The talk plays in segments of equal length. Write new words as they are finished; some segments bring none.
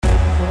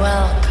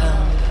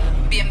Welcome.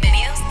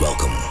 Bienvenidos.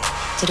 Welcome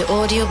to the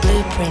audio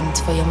blueprint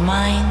for your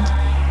mind,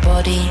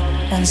 body,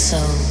 and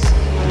soul.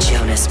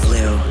 Jonas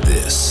Blue.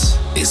 This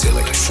is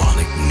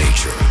Electronic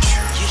Nature.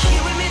 You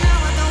here with me now,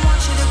 I don't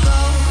want you to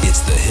go. It's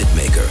the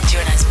hitmaker,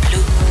 Jonas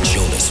Blue.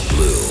 Jonas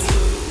Blue.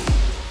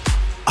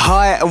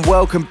 Hi and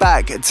welcome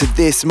back to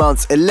this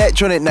month's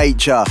Electronic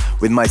Nature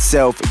with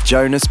myself,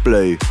 Jonas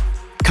Blue.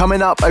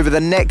 Coming up over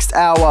the next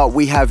hour,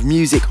 we have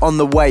music on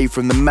the way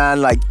from the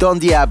man like Don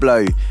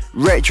Diablo,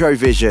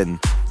 Retrovision,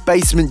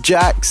 Basement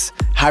Jaxx,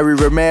 Harry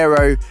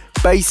Romero,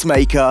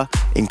 Bassmaker,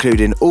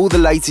 including all the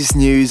latest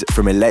news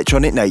from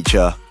Electronic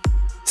Nature.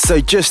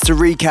 So just to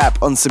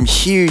recap on some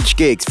huge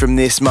gigs from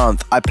this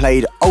month, I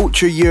played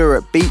Ultra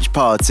Europe Beach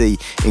Party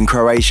in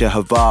Croatia,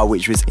 Hvar,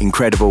 which was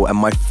incredible and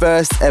my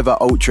first ever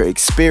Ultra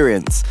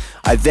experience.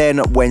 I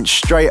then went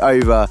straight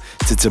over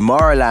to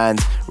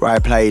Tomorrowland, where I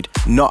played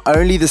not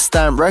only the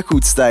Stamp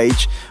Record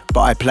stage,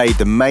 but I played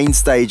the main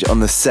stage on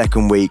the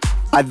second week.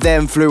 I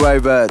then flew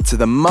over to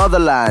the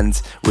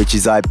motherland, which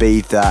is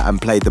Ibiza, and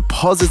played the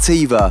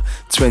Positiva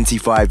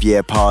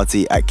 25-year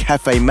party at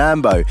Cafe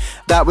Mambo.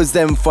 That was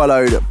then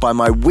followed by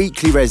my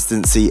weekly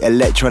residency,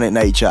 Electronic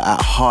Nature,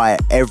 at High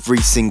every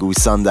single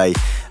Sunday.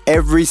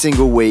 Every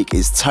single week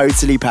is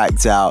totally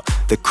packed out,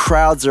 the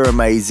crowds are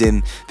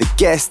amazing, the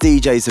guest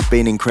DJs have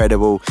been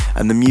incredible,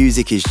 and the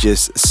music is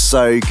just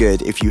so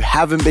good. If you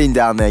haven't been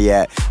down there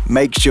yet,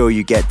 make sure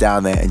you get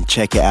down there and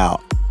check it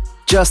out.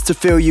 Just to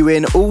fill you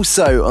in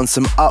also on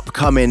some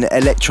upcoming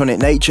Electronic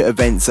Nature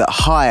events at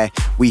High,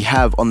 we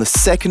have on the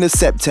 2nd of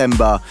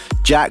September,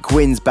 Jack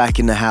Wynn's back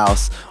in the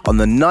house. On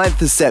the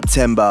 9th of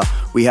September,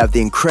 we have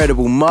the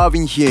incredible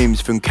Marvin Humes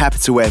from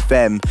Capital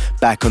FM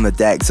back on the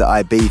decks at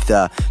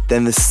Ibiza.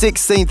 Then the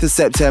 16th of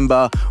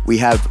September, we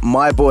have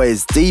my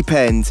boys Deep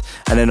End.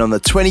 And then on the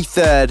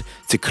 23rd,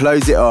 to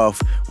close it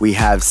off, we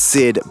have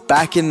Sid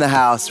back in the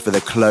house for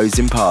the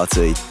closing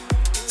party.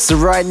 So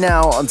right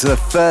now, onto the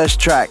first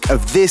track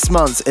of this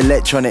month's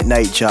Electronic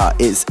Nature.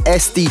 It's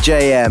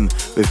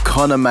SDJM with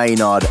Conor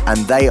Maynard, and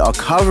they are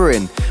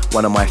covering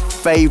one of my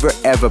favourite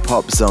ever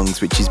pop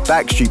songs, which is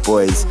Backstreet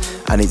Boys,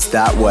 and it's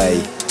That Way.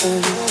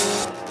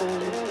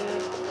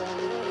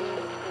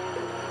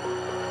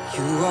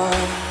 You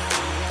are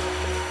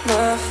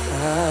my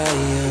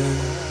fire,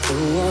 the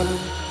one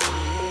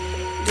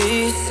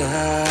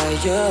desire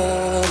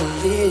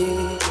to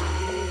leave.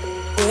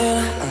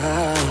 When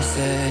I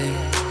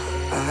say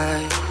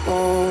I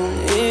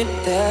want it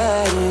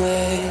that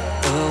way,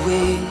 but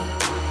we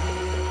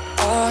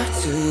are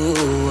 2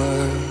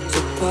 worlds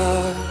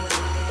apart.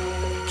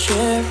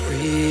 Can't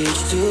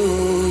reach to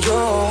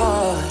your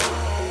heart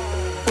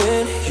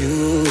when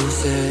you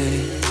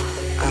say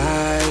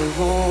I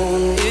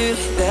want it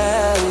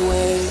that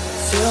way.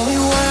 Tell me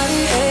why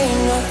it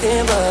ain't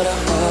nothing but a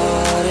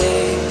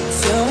heartache.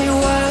 Tell me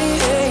why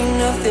it ain't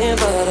nothing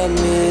but a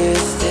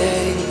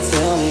mistake.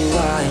 Tell me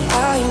why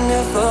I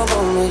never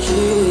wanted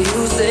you.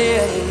 You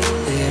said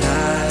that I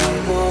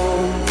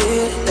want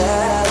it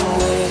that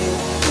way.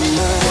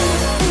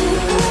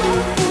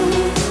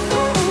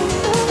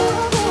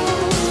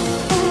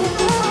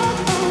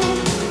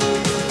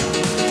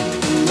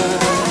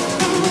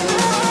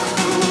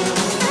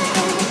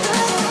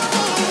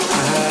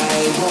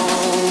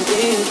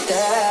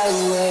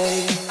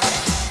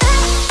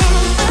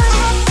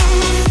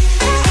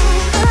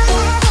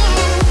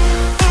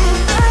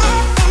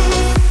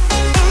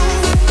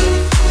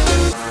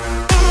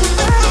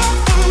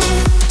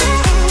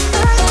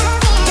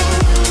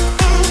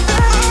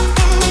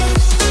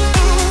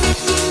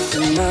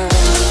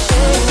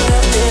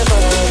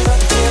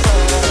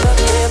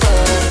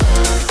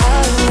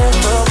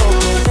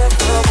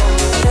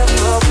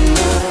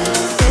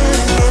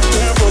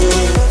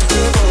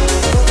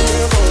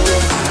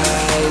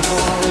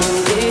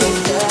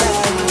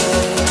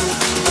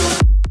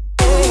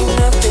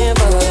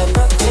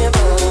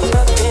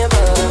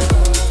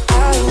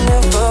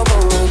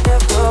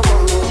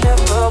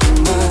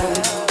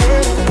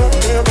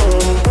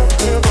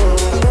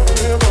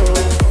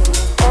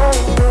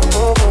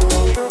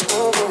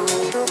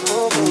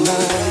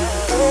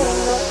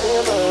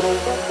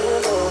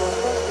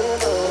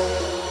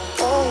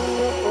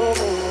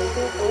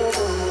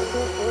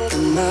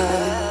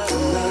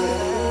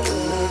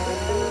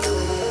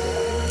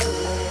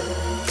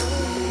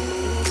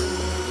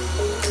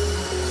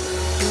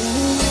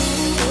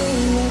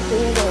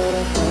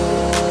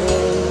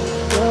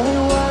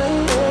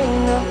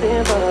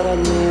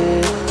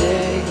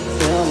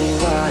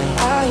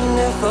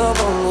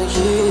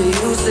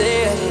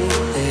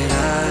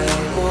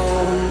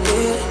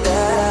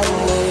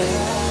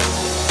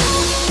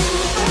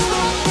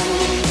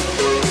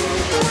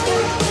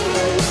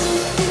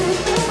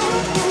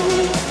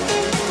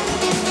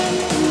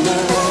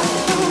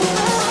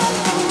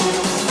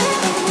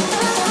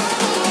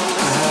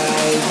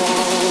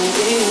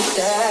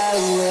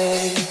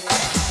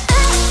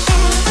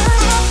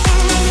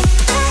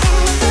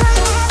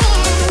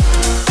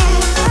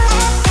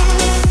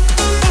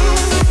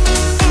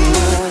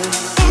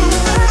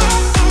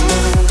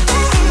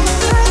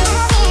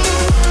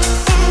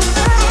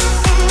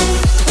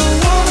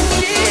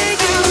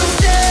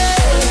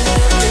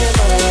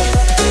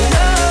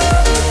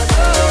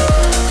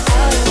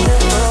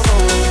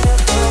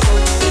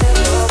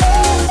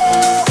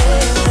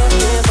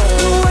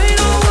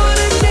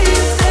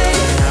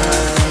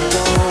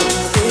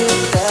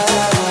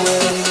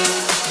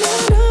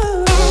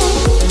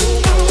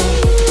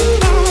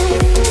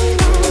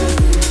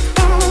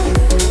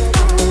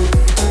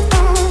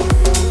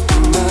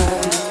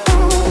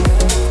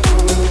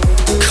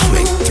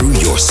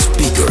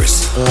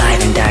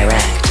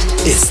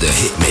 the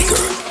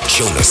hitmaker,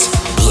 Jonas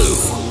Blue.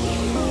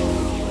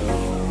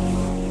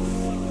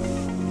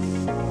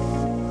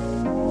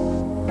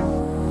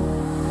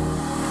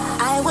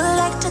 I would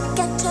like to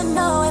get to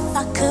know if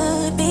I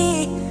could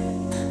be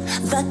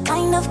the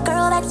kind of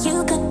girl that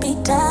you could be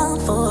down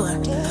for.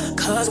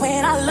 Cause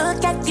when I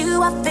look at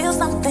you, I feel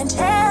something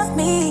tell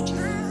me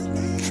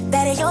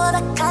that you're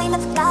the kind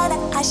of guy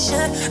that I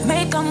should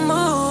make a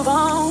move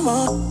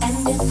on.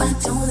 And if I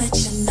don't let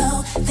you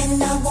know,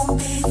 then I won't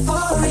be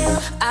for real.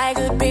 I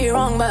could be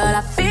wrong, but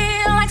I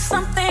feel like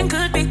something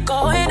could be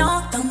going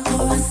on. The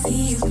more I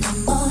see you, the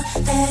more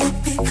that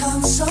it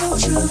becomes so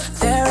true.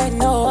 There ain't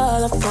no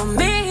other for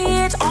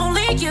me, it's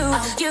only you.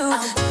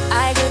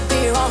 I could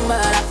be wrong,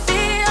 but I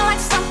feel like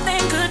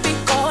something could be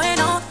going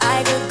on.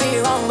 I could be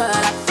wrong, but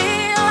I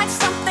feel like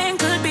something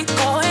could be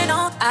going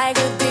on. I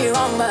could be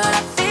wrong, but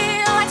I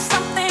feel like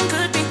something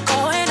could be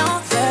going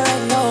on. There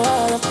ain't no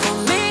other for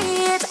me,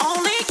 it's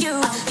only you.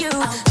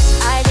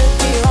 I could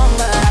be wrong,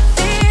 but I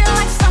feel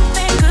like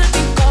something could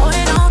be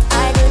going on.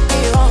 I could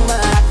be wrong,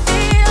 but I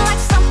feel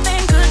like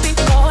something could be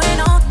going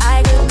on.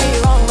 I could be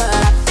wrong,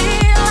 but I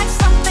feel like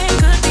something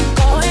could be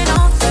going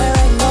on. There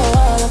ain't no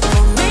other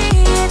for me,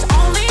 it's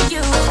only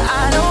you.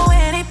 I know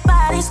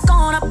anybody's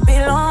gonna be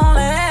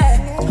lonely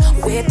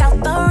without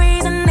the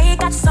reason they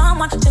got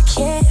someone to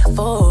care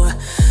for.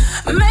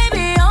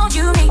 Maybe all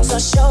you need's a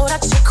shoulder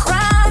to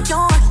cry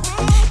on.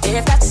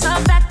 If that's a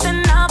fact,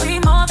 then I'll be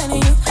more than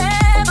you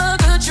ever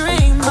could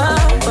dream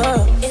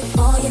of. If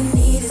all you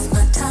need is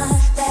my time,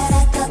 that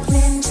I got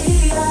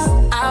plenty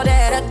of, I'll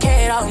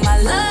dedicate all my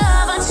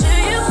love unto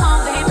you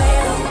only,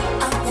 baby.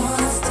 I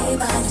wanna stay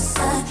by your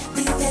side,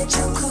 leave that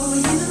you cool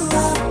you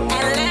up,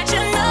 and let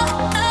you know.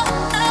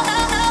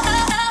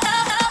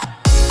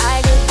 I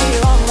could be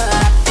wrong, but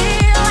I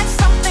feel like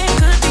something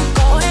could be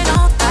going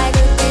on. I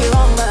could be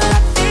wrong, but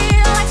I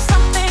feel like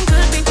something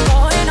could be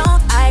going on.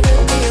 I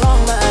could be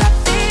wrong, but I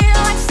feel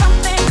like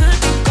something could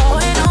be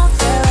going on.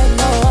 There ain't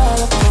no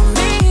other for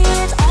me,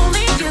 it's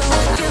only you.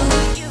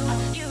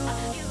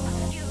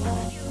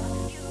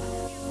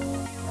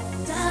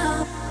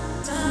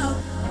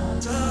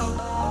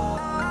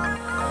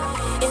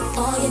 If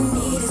all you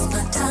need is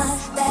my time,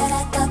 that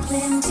I got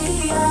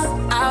plenty of,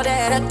 I'll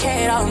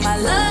dedicate all my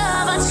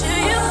love unto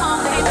you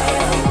only,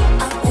 baby.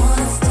 I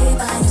wanna stay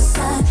by your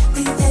side,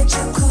 leave that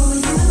you cool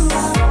you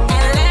up,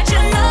 and let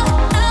you know.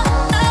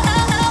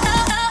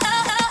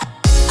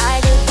 I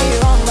could be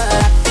wrong, but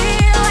I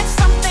feel like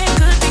something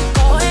could be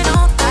going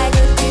on. I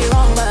could be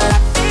wrong, but I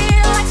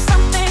feel like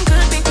something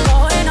could be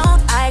going on.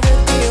 I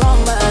could be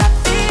wrong, but I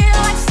feel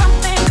like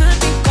something could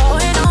be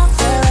going on.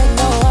 There ain't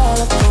no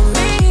other for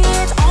me,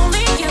 it's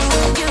only you.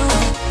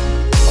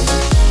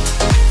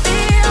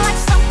 Feel like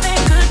something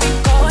could be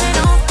going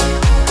on.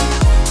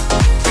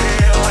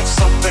 Feel like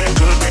something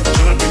could be.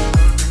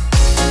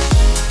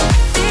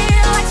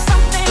 Feel like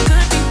something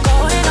could be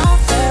going on.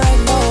 There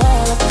ain't no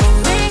other for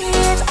me,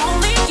 it's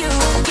only you.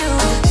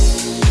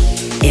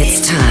 It's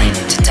time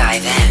to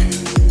dive in.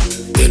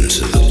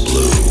 Into the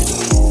blue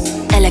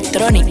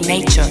Electronic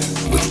Nature.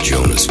 with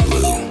Jonas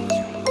Blue.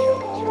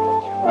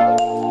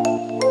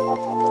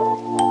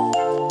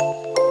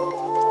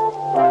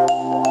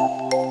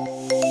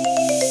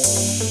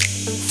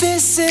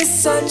 This is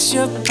such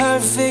a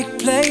perfect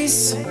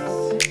place.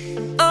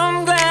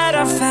 I'm glad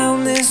I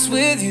found this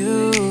with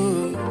you.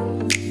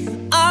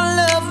 Our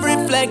love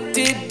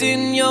reflected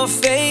in your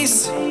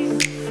face.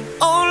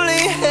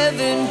 Only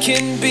heaven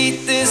can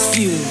beat this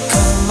view.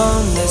 Come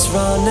on, let's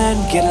run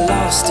and get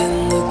lost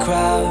in the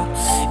crowd.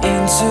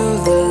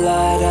 Into the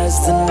light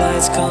as the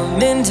night's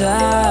coming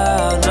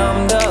down.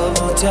 I'm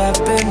double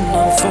tapping,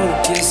 I'm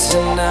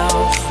focusing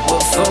now. We're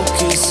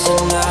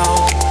focusing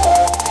now.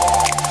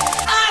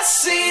 I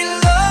see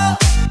love.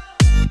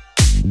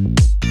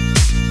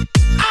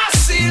 I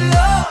see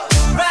love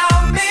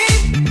around me.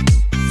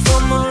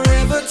 From a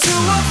river to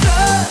a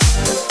flood.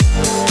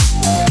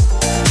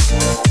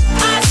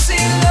 I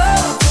see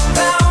love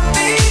around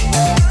me.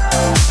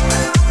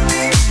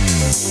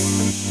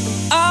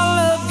 I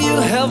love you,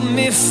 help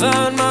me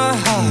find my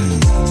heart.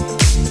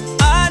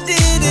 I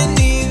didn't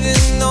even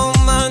know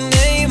my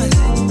name.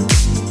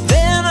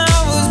 Then I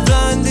was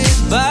blinded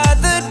by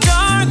the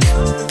dark.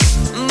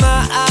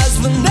 My eyes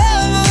will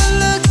never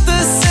look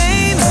the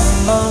same.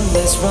 Come on,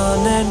 let's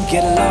run and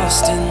get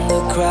lost in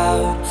the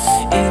crowd.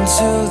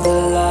 Into the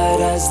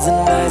light as the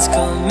night's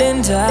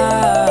coming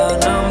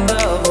down. I'm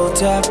double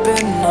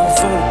tapping, I'm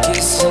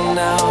focusing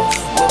now.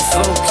 We're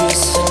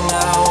focusing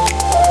now.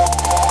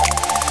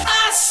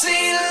 I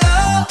see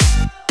love.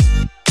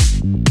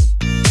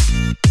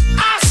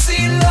 I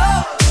see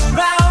love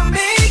around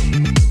me.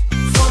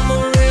 From a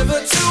river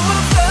to a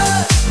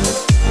flood.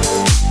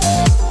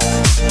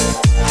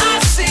 I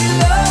see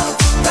love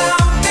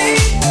around me.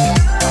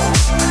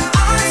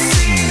 I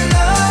see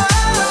love.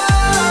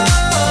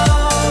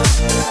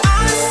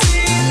 I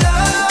see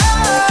love.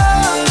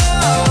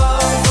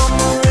 From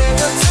a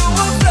river to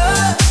a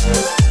flood.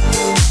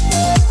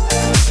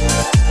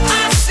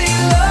 I see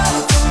love.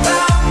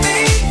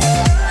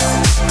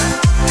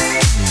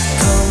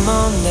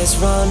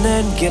 down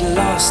and get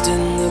lost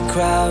in the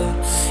crowd.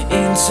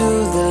 Into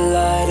the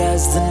light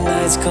as the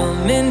night's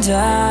coming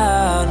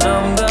down.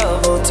 I'm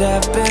double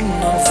tapping,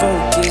 I'm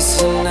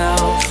focusing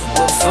now.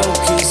 We're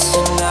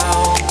focusing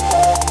now.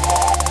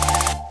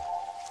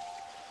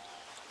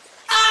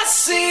 I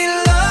see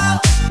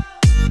love.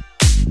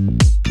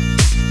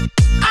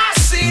 I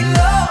see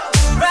love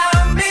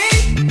around me.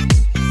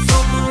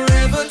 From a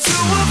river to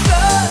a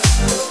flood.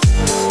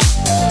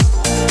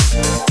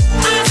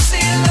 I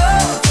see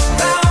love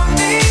around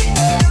me.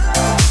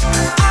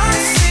 I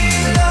see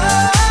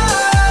love.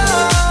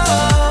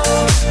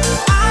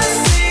 I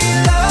see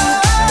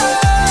love.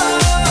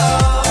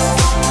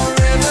 From a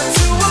river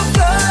to a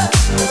flood.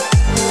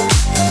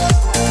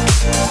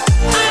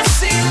 I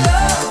see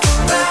love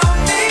around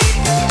me.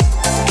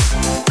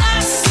 I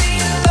see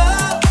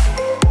love.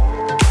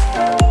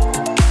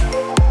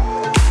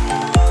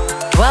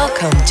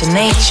 Welcome to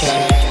nature.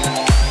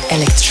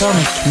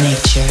 Electronic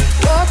nature.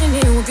 Walking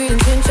in with good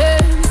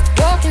intentions,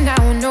 walking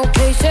down with no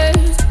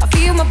patience. I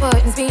feel my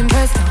buttons being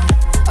pressed on.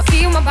 I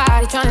feel my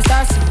body trying to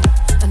start soon.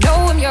 I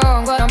know I'm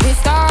young, but I'm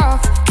pissed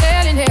off.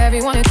 Telling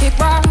everyone to kick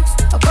rocks.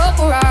 A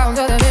couple rounds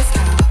of the best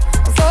cow.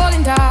 I'm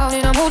falling down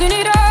and I'm holding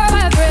it all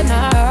by a thread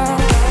now.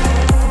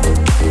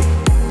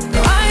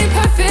 No, I ain't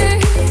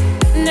perfect.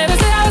 Never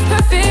said I was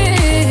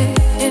perfect.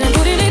 And I'm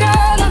putting it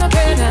all on a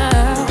prayer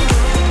now.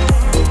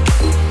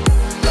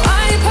 No, I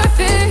ain't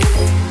perfect.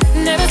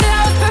 Never said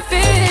I was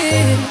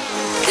perfect.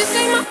 This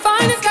ain't my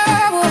finest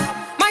hour.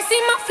 Might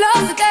see my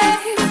flaws today.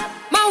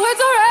 My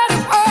words are out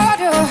of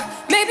order.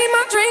 Maybe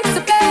my drinks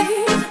are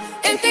paid.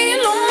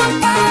 Emptying all my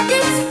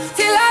pockets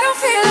till I don't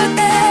feel a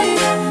thing.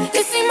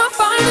 This ain't my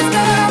finest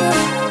hour.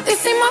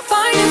 This ain't my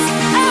finest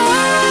hour.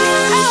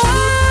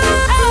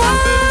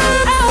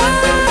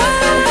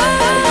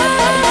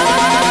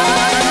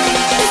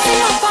 This ain't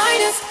my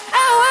finest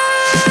hour.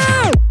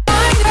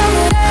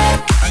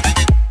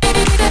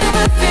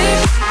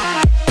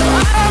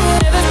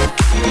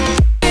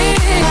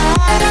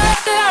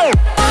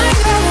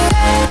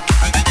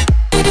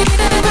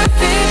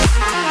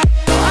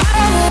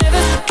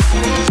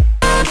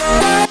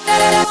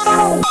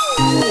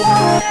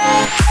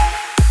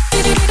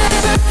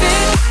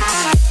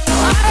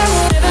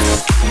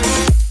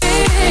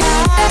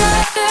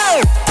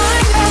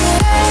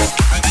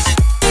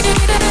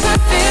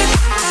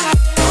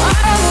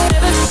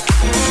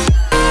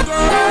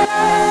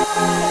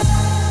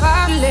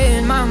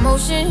 Bottling my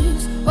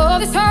emotions, all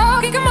this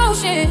talk and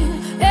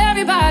commotion.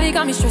 Everybody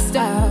got me stressed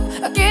out.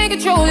 I can't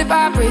control if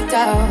I break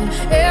down.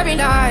 Every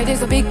night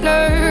is a big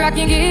blur. I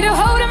can't get a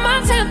hold of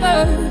my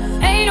temper.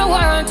 Ain't no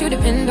one to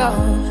depend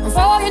on. I'm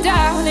falling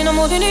down and I'm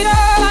holding it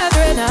all by a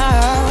thread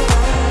now.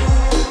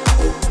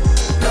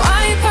 No,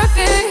 I ain't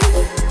perfect.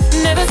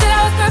 Never said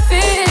I was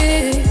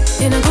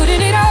perfect. And I'm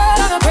putting it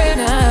all on a prayer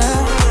now.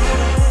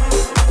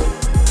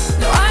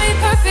 No, I ain't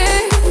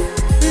perfect.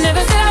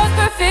 Never said I was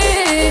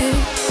perfect.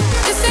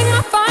 This ain't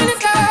my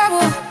finest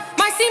hour.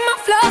 Might see my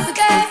flaws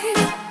today.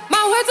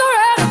 My words are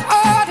out of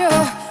order.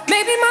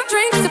 Maybe my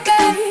drinks are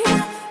paid.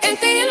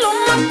 Emptying all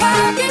my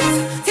pockets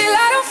till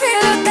I don't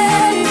feel a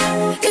thing.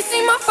 This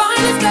ain't my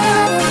finest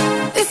hour.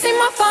 This ain't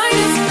my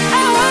finest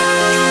hour.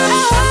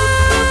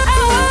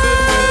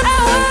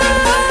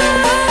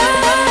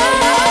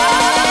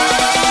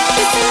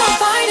 This ain't my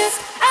finest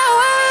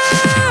hour.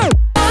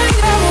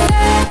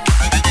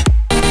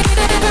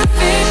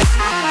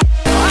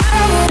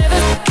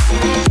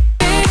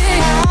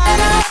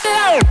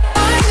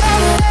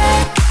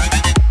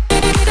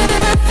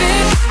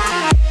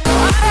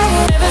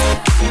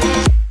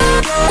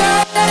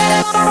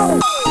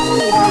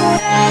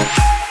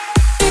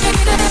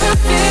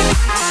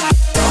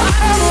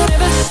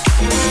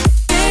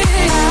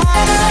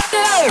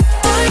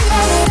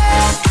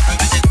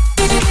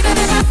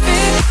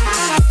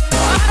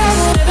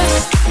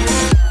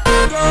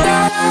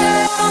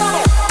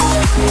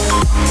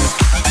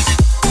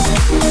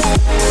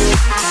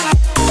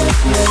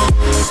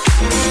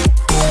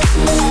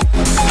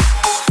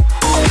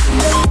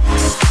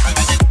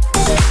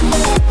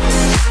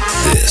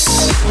 This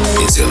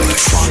is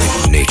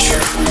Electronic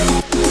Nature.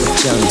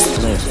 Jonas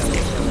Blue.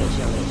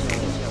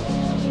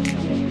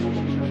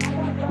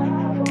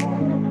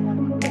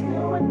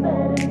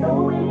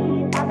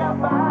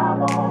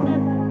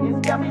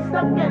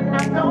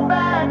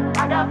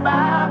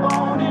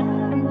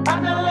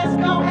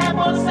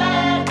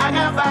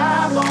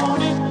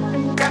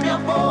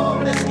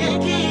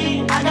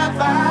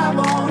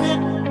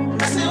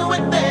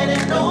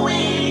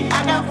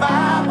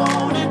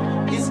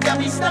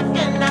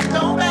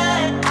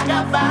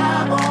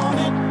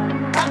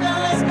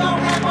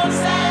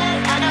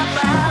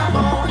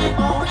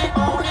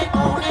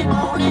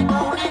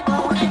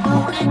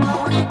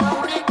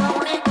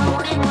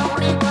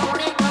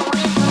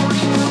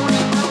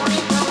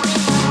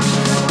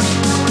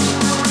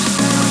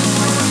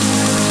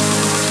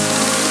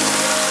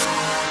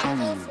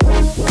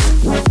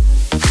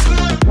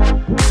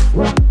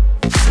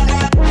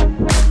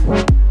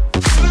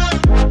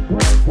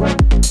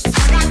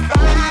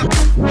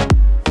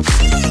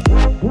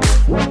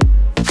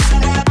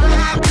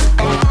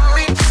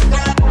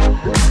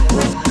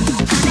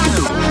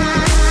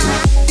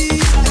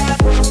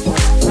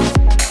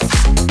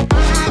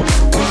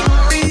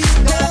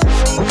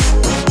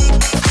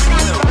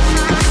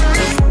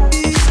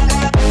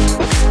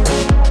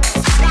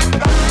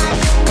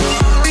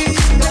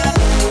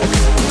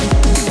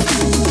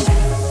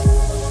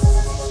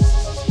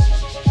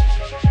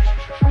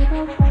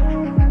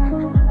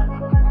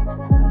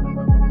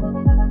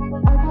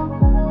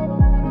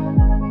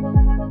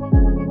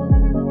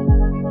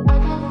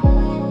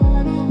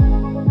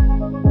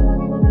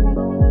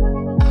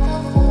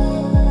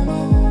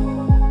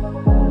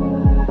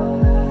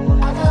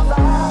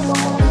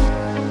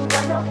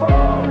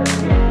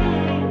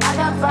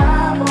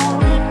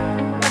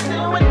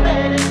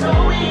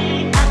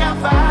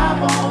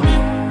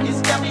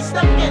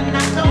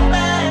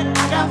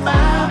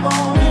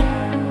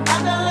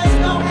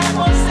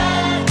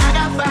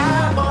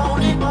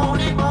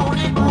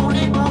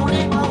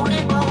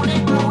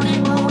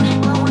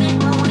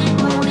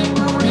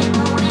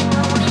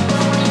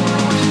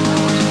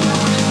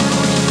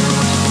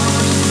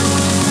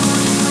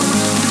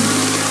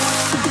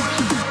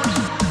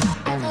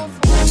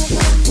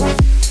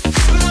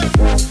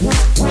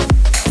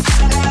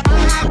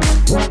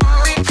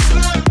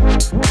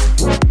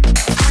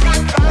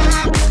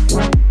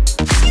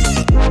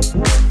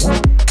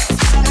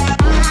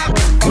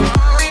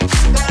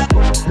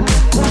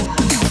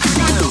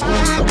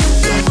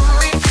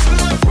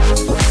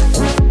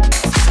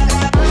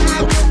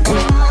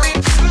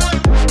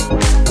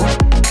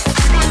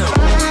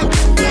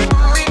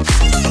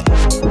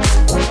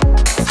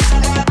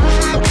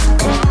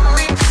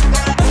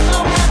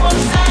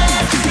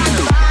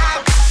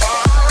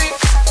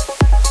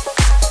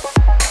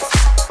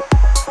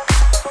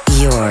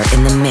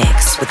 the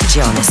mix with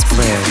Jonas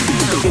Blue.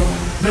 You're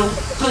no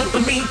good for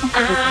me.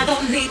 I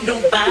don't need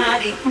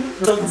nobody.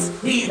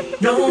 Don't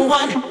need no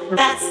one.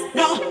 That's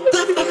no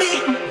good for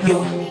me.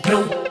 You're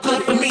no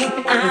good for me.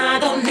 I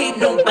don't need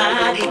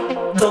nobody.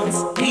 Don't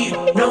need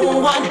no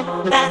one.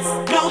 That's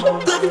no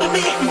good for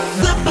me.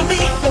 Good for me.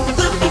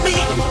 Good for me.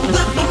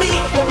 Good for me.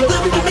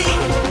 Good for me.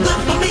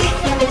 Good for me.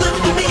 Good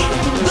for me.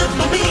 Good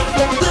for me.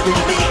 Good for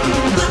me.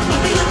 Good for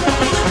me.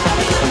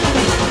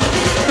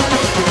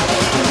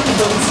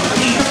 Don't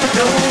need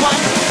no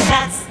one.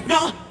 That's no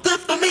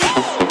good for me.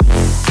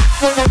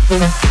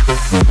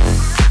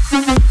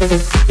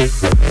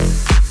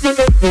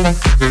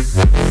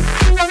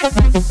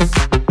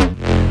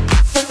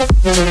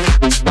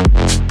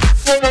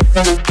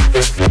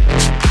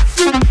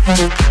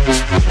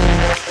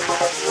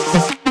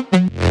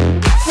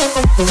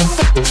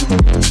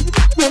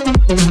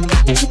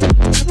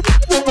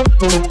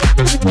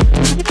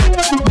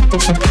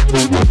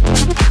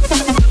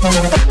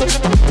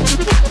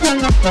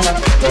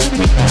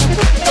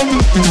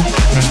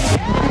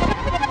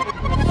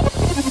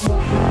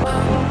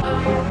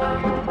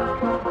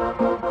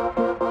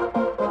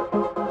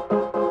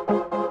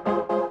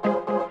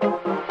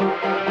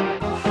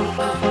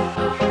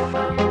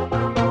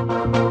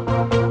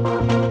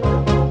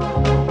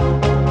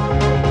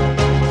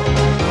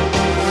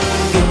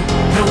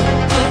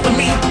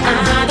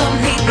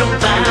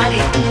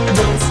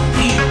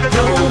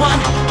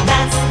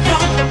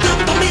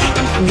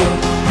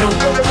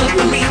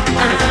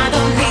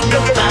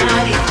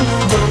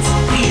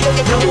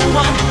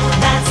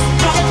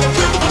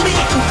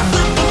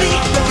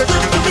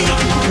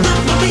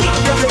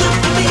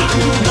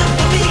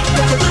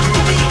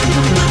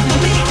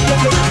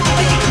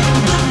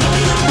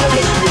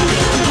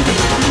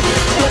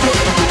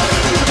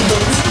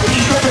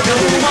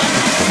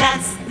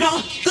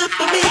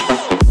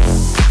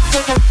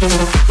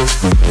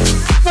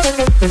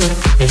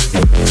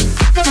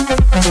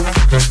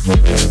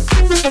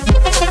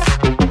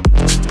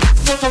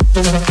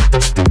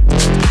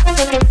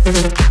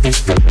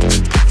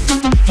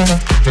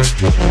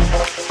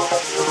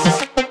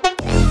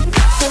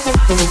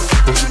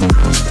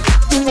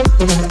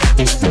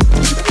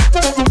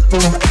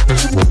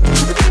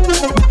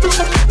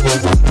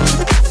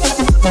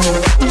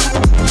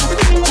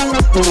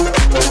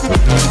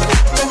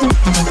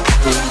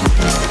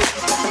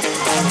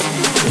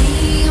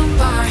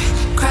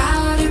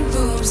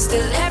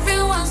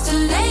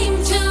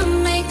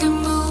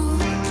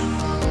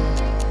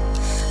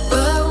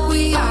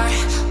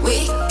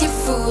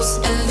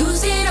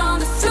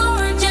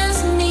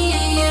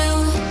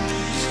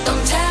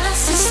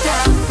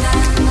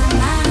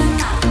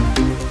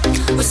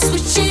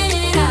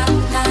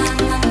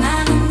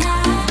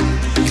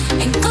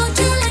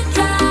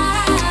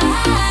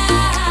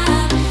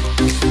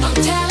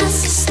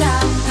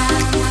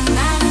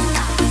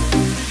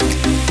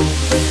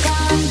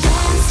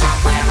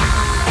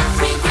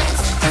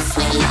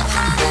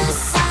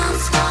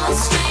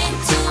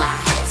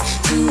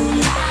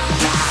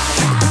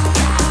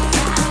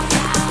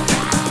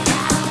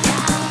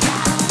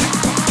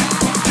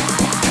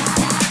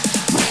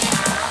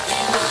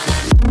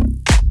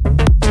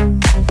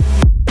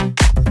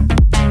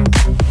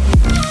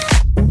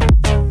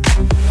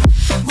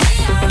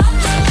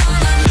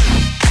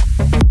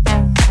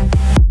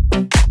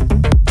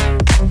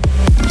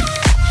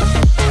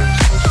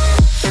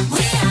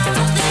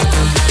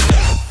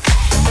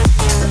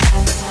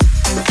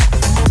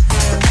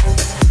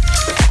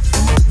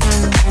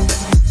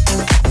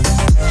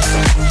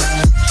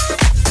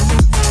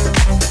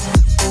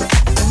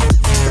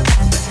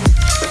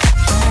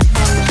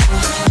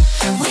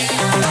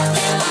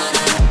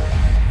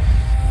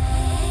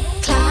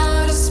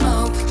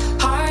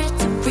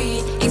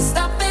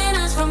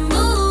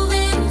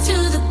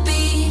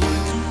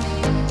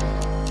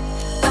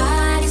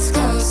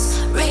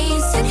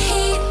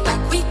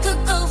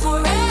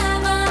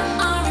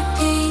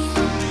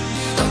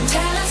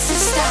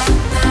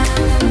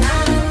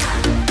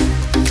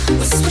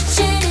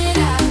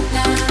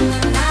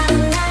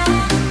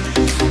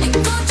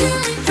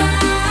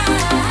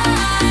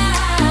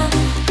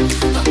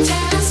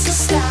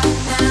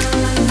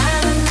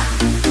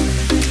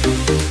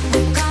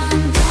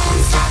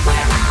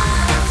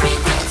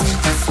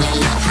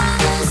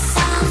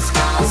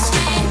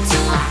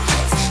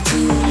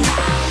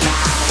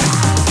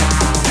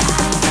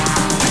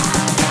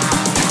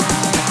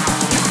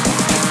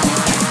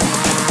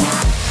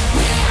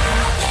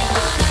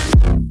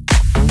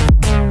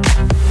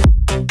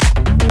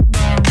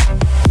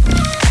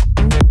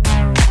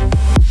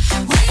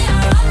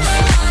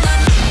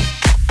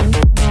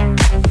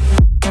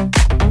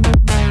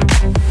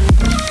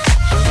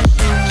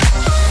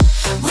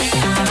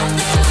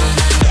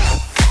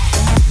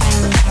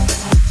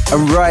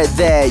 And right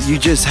there, you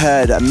just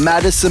heard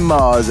Madison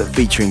Mars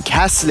featuring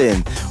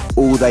Caslin,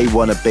 All They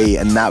Wanna Be,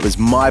 and that was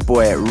my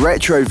boy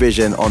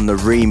Retrovision on the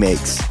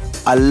remix.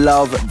 I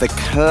love the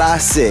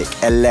classic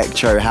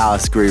electro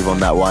house groove on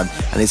that one,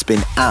 and it's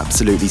been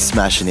absolutely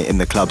smashing it in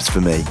the clubs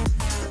for me.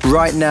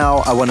 Right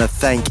now, I want to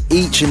thank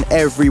each and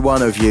every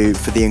one of you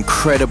for the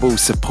incredible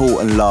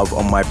support and love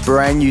on my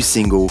brand new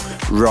single,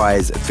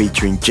 Rise,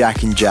 featuring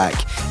Jack and Jack.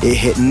 It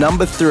hit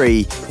number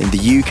 3 in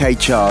the UK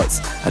charts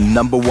and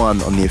number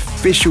 1 on the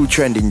official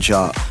trending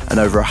chart, and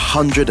over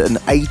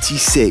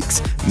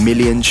 186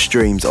 million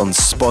streams on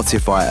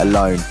Spotify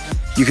alone.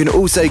 You can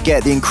also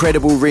get the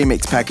incredible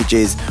remix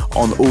packages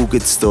on all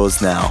good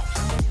stores now.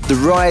 The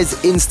Rise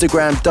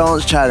Instagram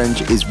Dance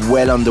Challenge is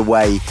well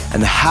underway,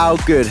 and how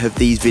good have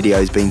these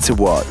videos been to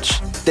watch?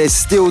 There's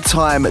still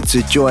time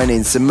to join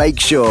in, so make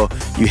sure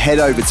you head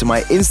over to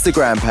my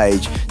Instagram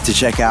page to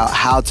check out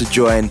how to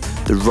join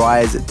the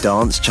Rise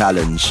Dance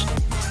Challenge.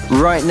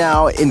 Right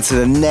now, into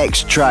the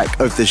next track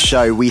of the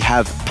show, we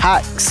have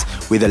Pax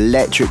with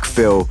Electric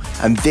Feel,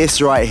 and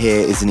this right here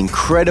is an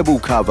incredible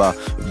cover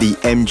of the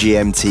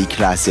MGMT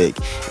classic.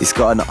 It's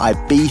got an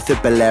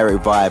Ibiza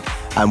Balearic vibe,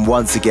 and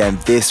once again,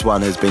 this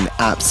one has been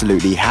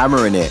absolutely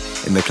hammering it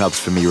in the clubs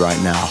for me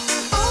right now.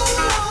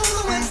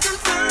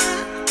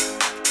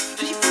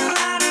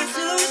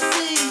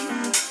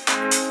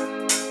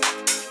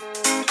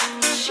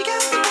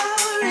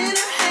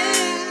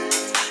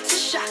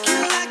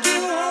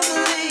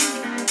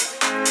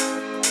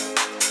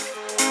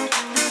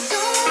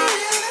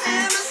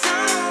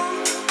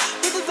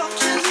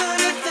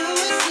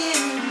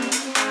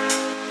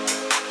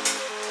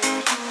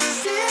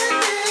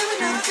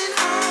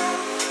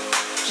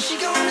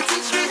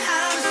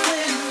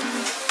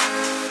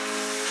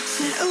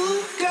 Ooh.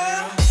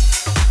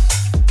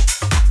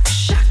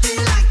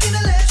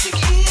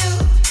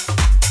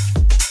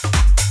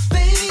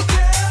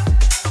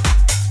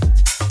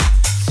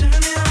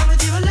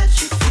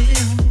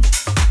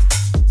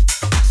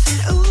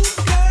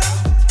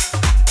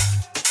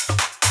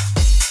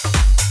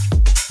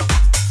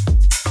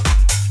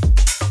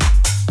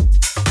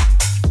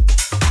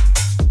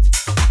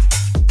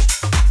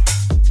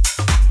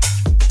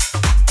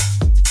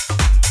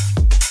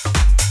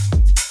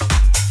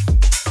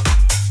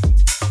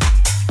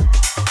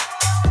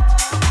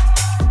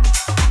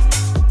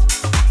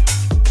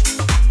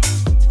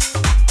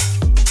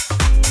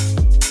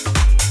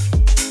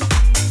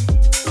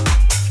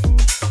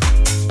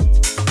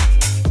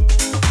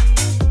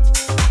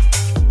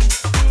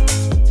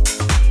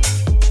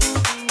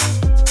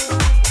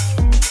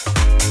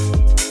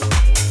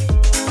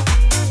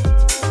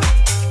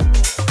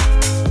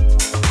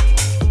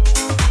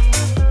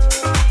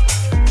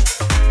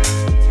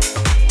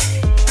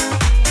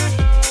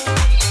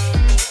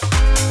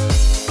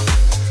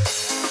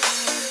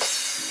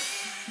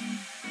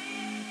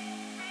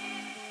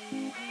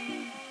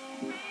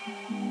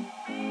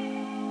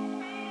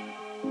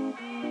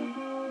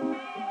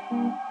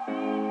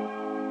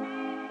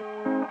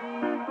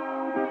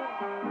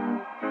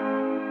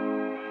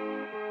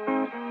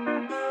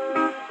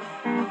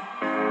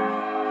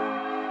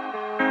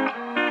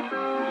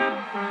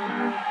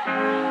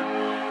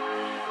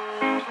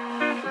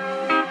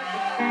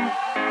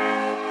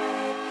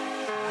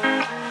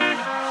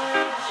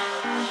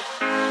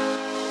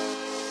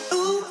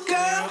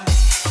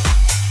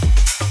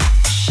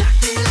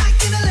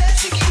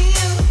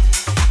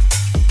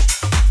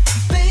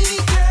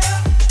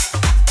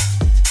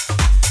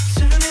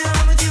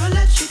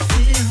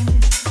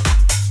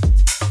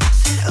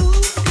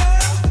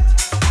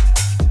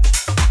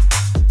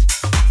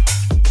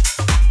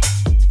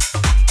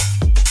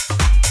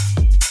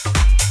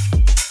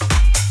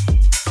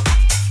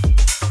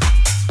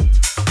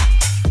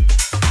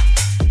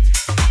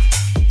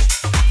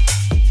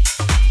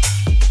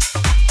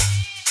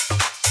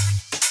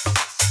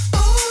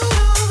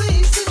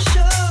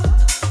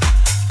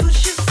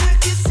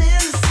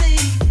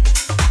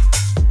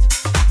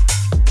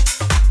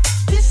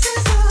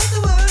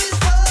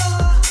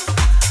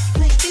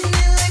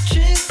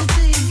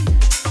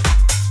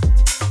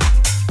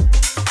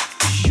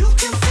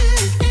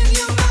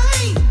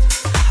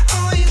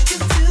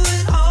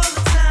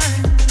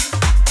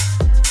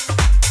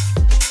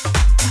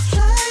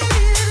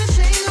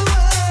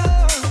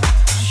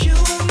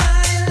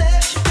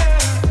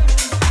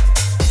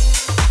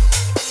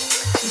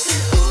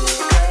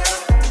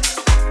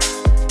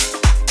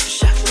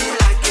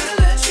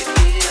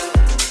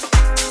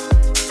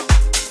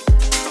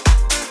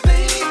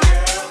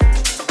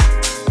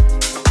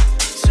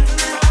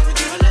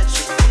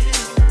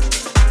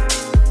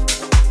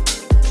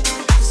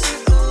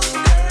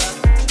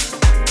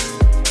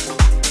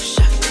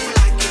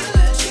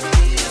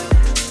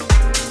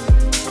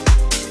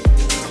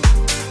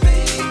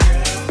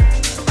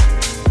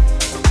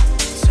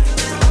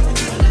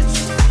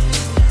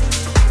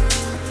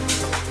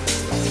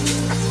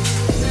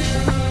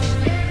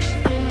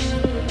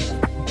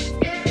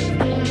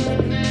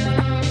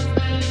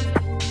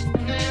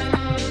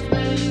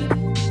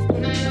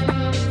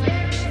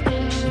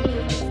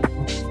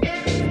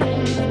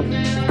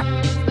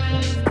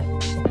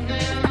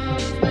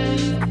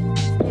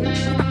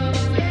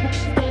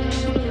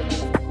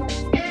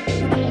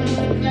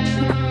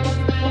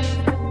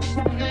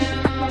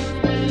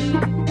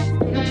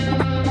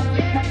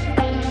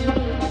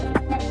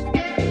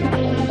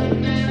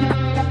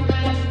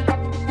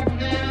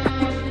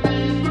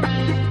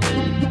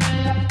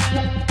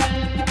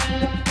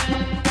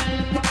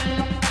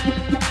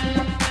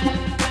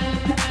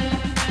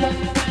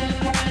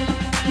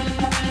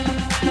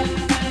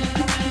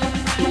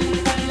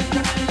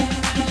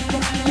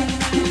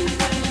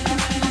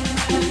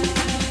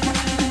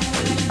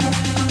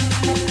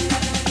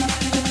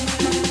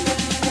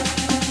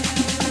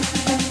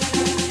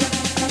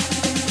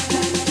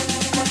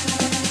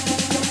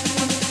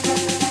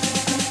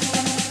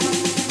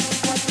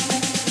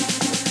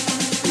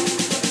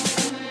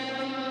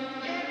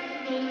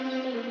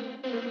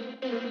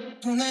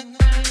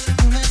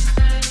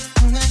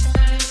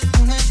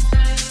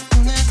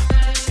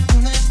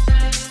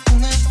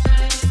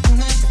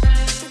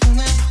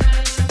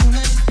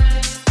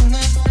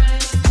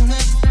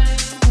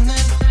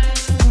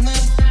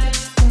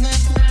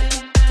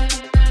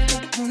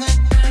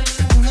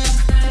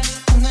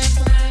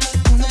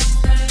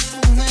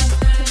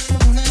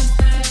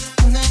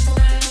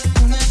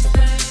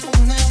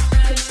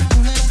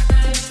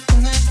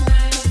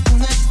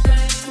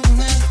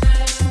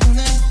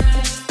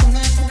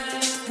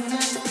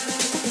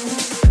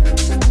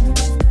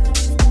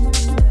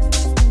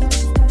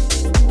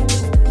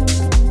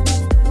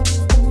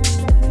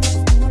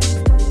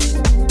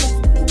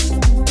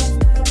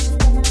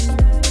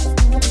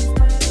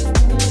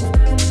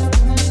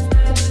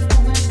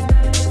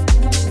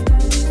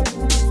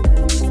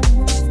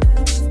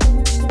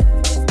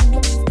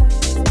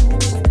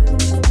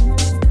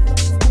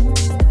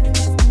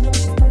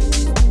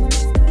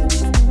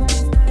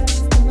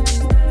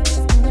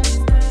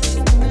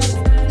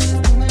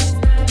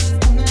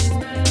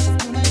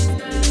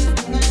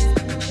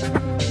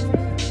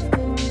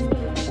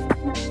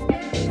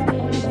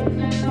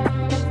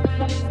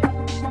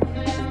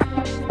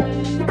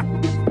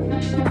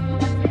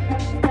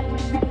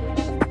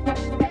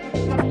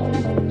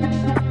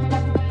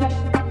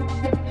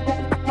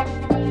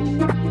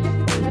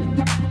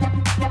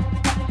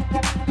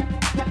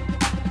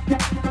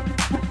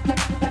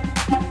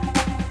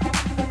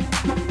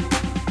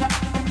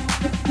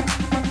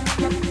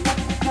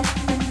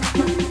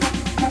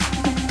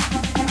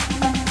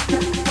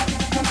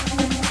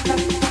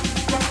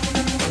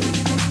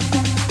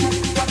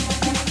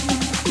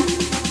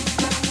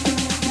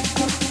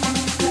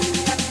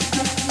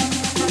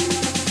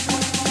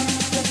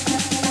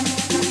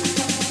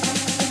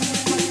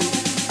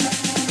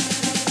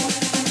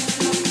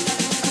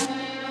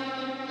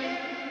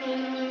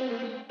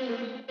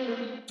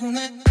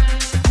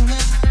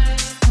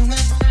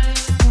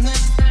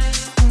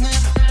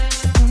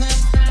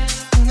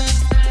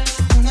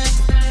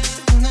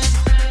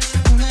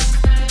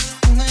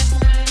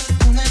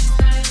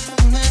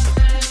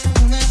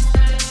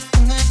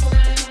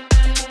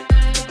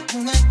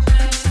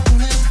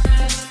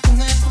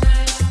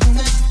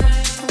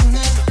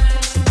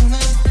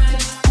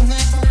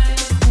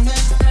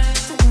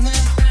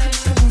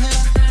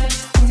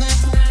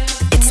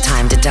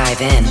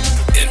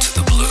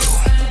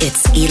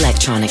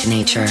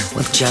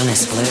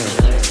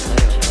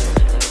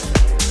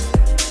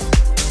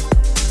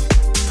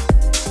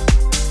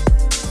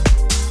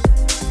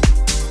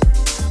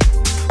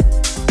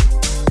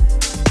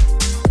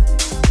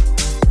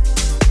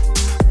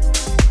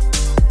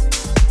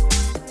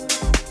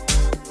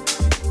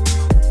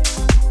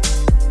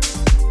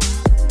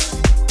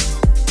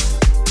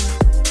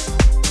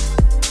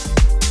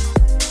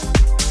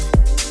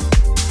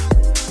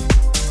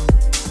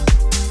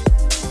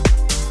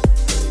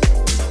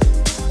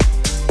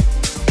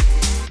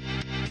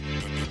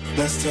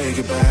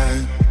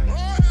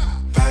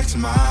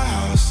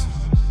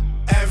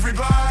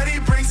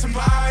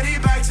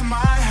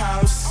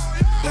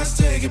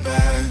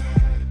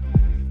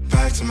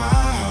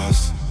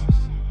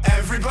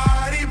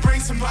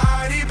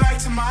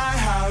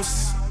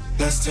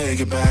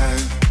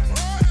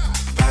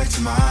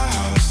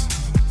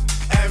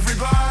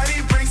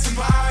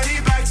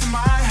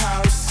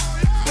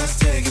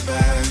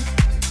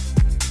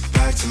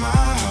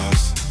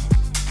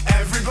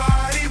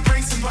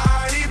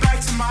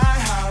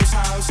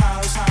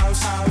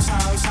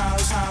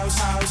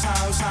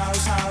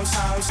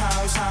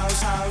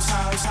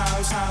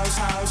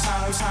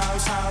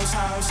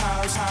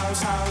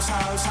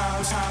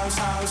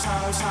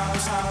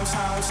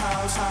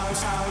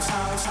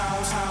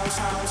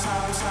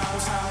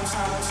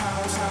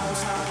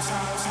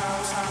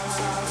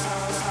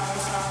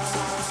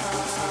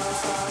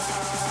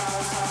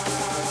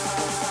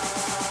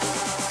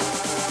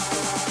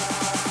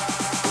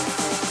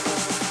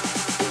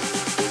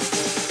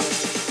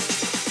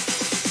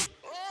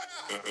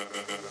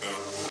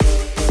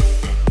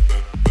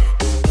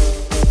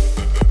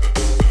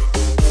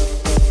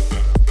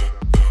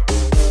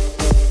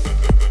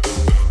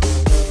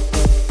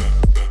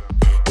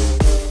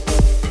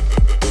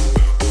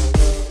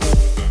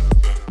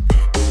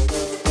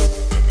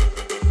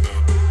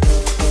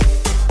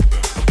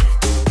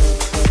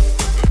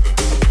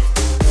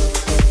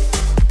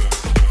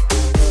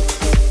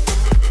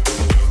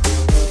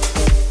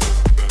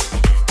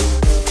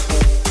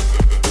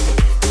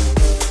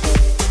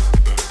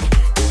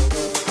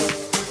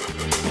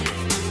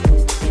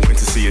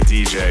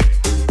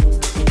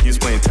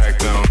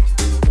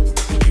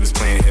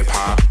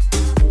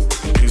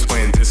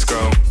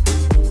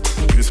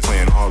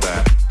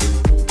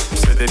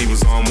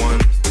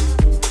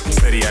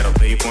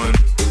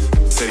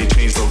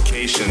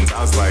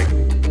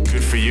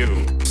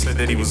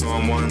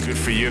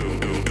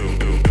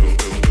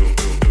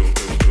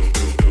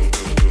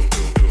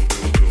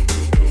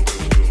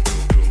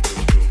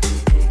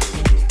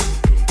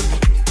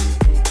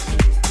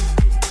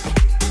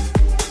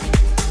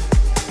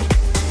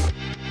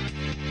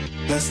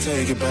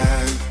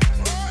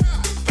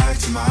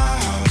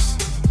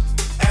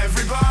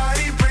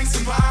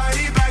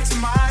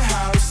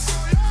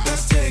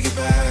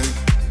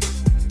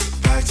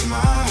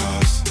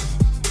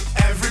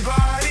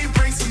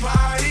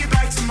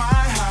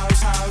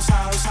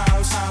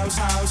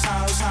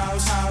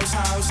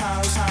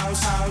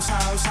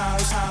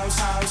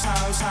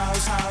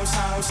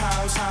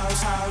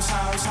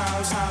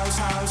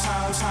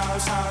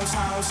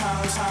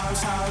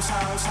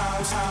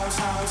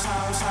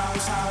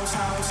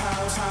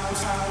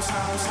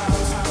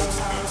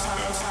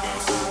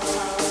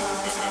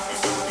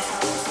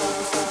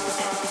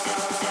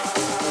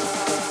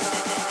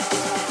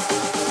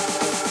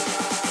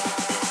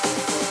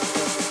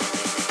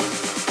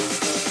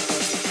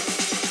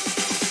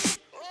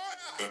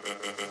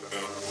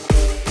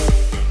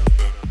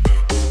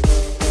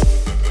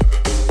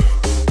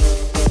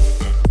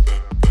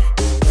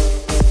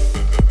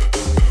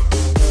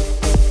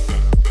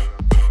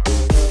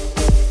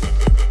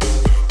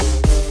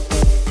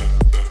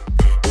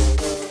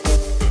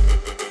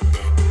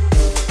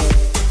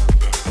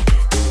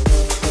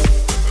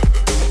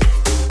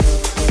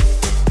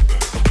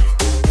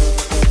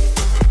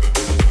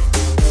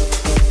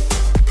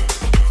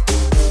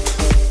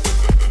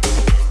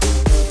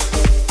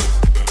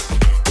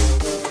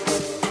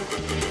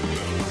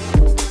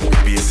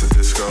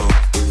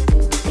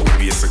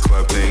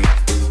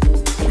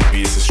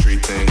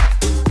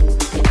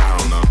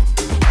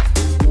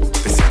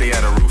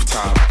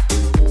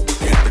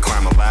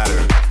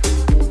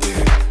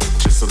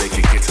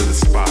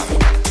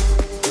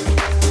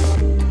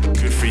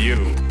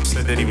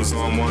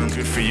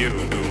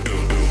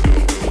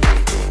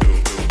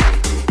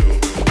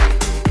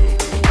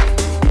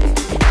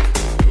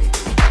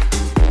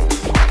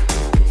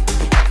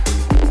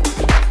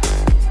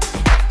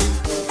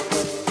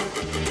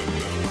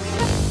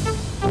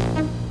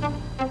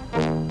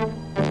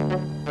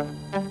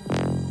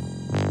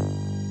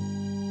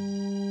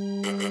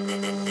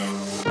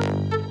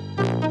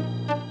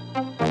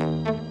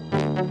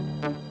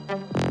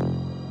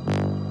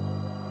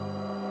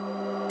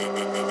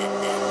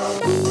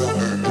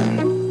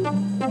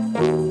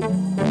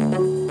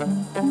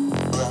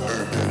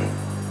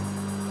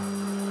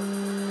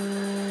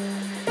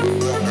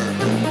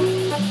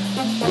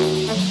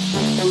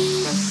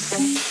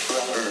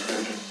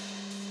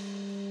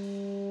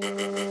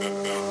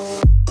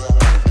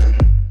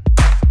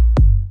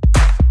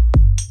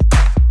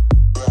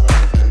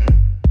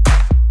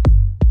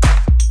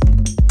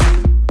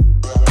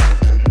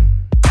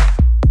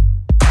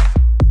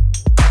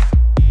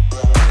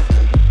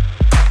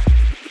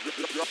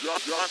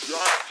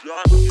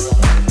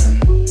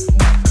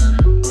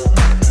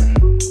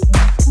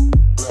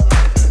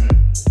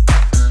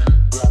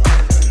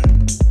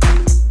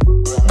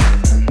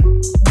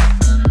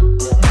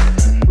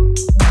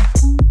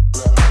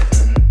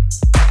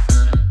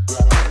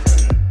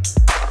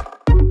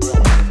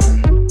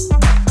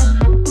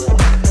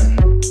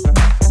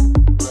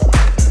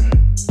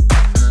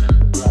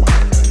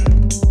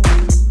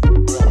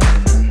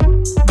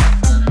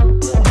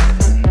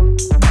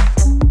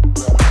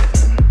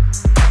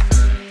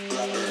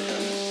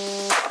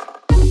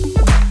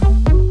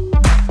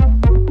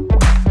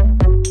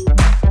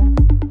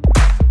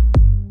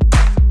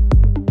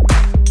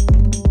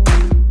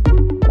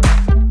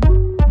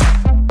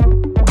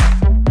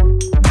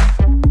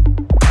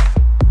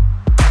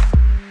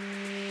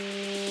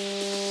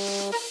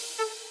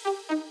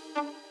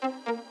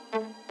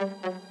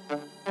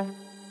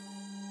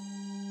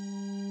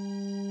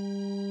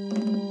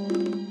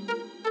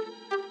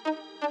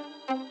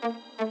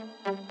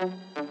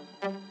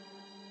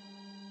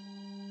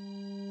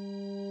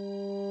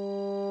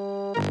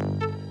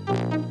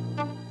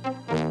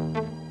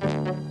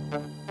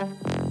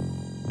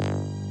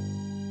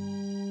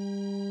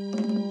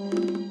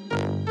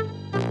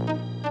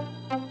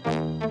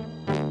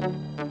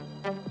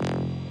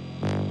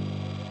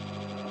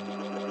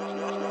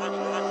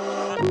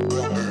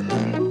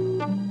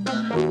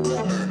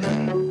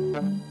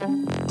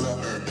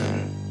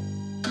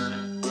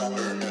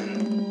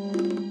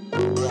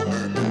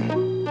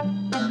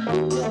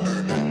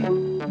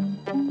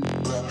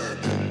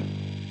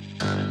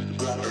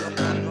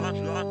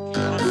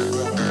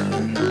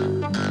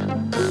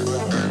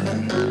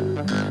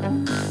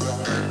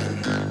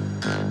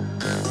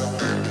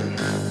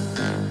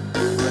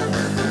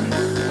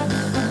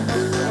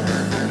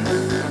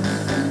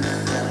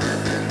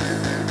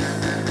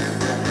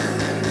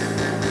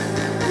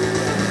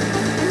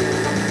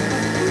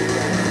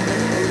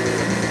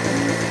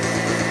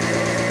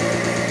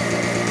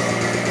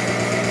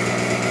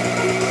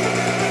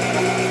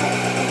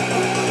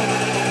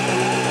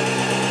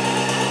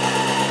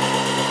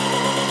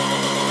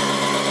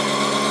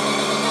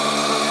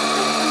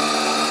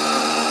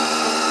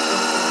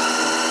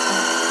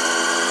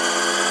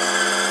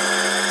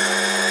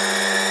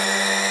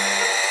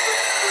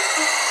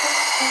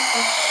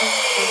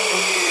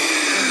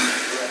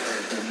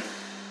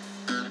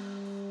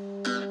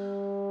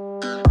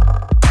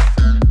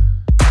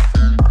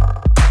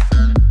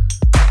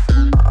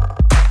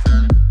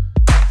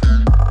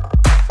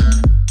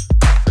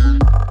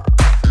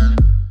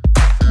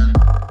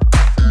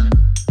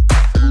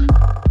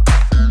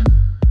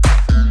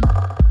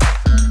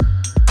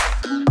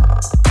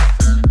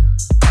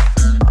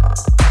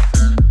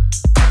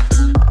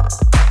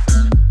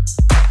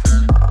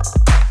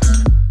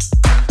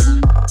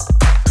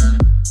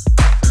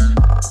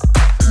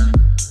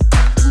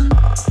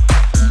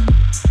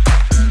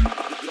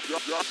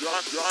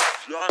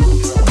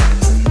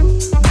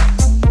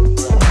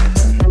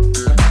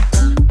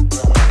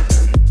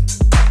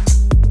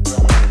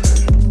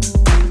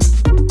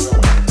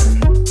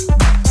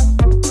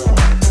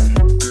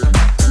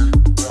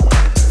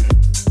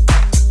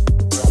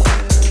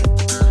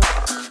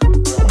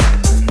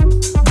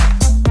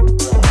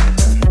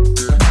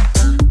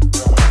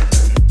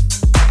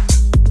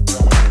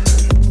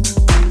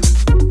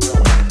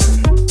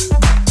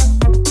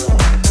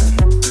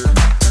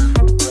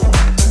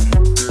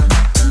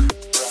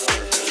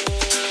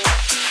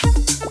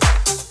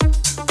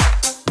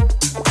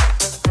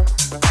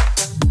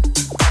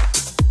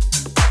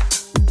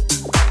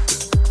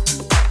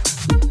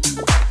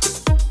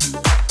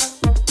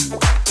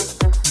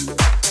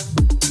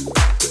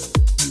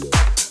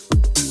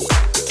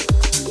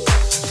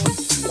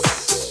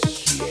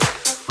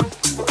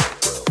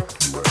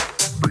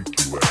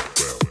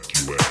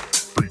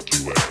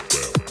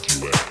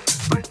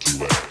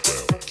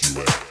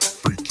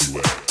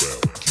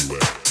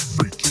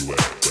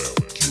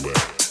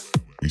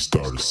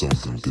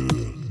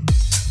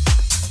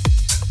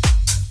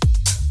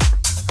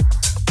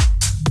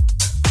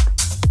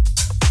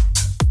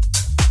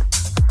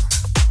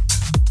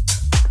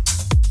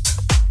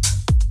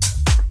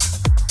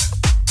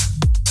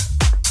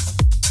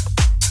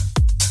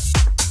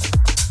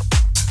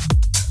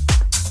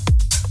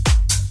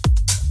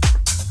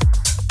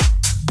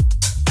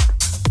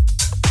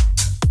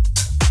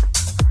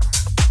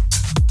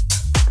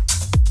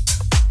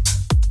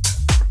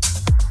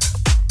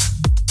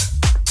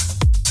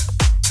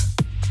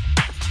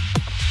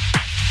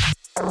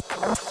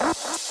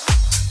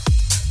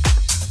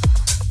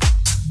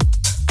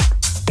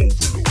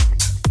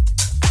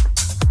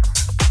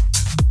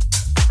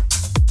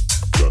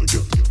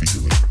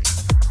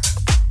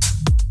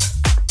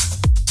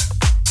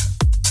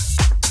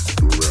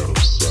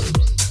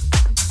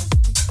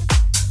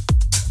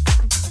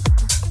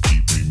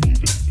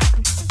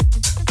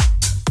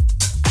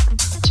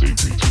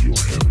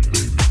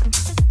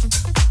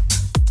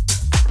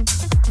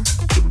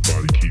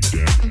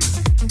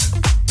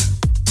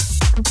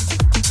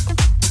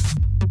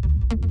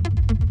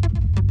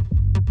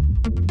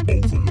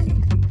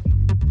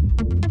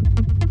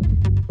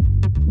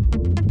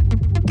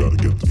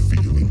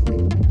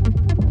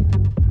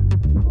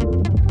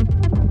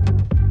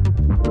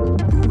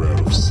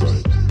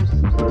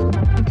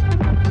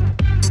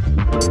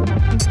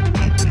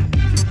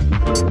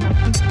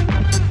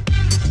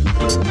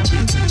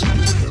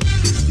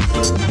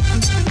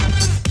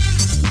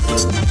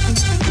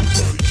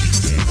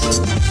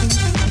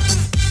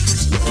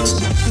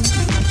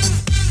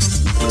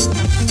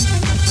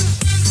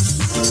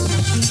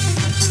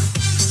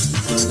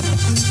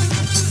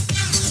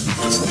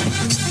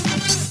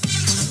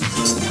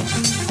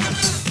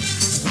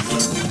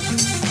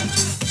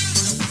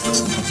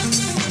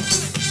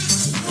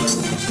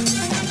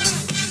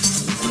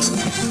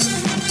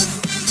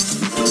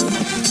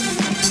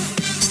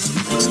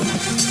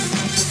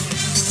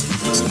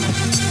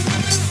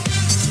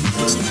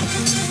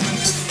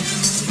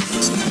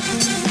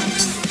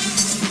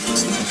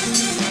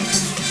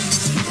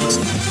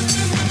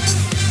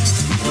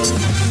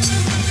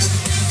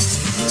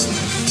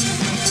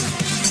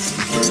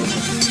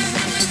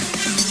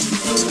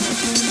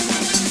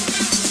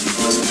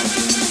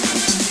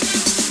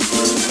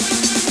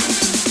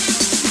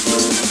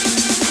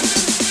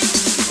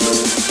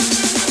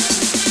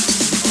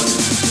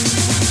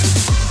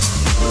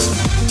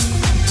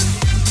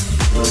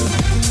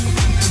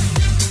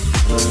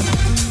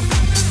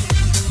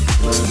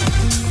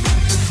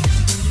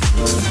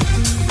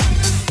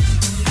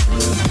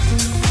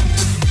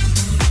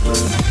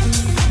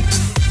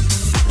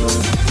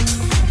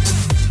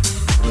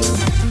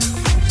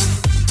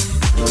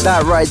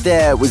 That right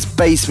there was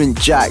Basement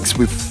Jaxx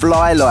with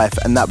Fly Life,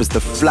 and that was the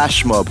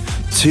Flash Mob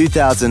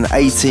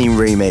 2018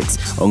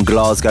 remix on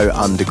Glasgow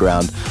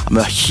Underground. I'm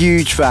a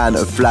huge fan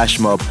of Flash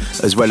Mob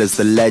as well as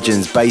the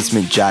legends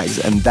Basement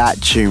Jaxx, and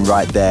that tune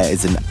right there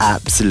is an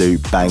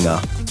absolute banger.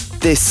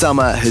 This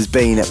summer has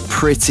been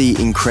pretty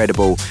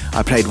incredible.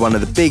 I played one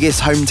of the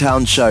biggest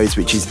hometown shows,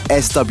 which is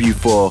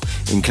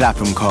SW4 in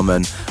Clapham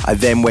Common. I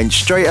then went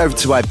straight over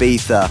to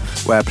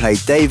Ibiza, where I played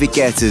David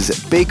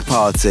Guetta's big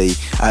party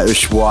at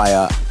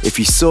Ushuaia. If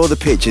you saw the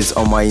pictures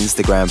on my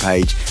Instagram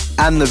page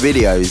and the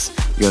videos,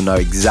 you'll know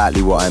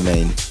exactly what I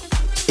mean.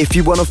 If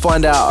you want to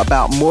find out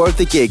about more of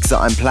the gigs that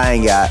I'm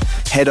playing at,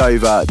 head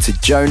over to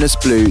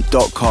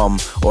jonasblue.com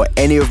or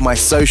any of my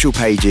social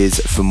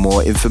pages for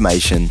more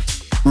information.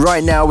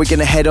 Right now we're going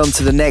to head on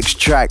to the next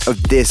track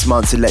of this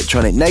month's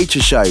Electronic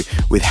Nature Show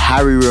with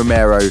Harry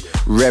Romero,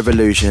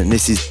 Revolution.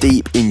 This is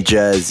Deep in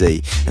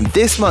Jersey. And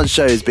this month's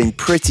show has been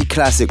pretty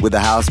classic with the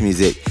house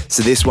music,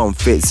 so this one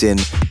fits in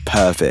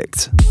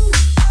perfect.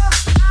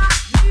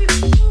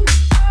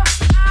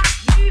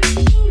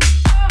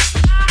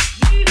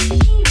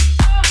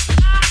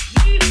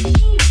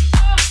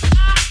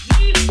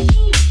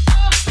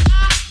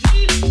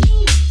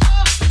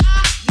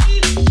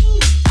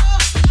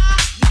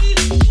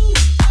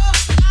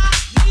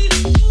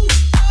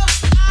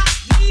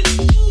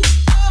 You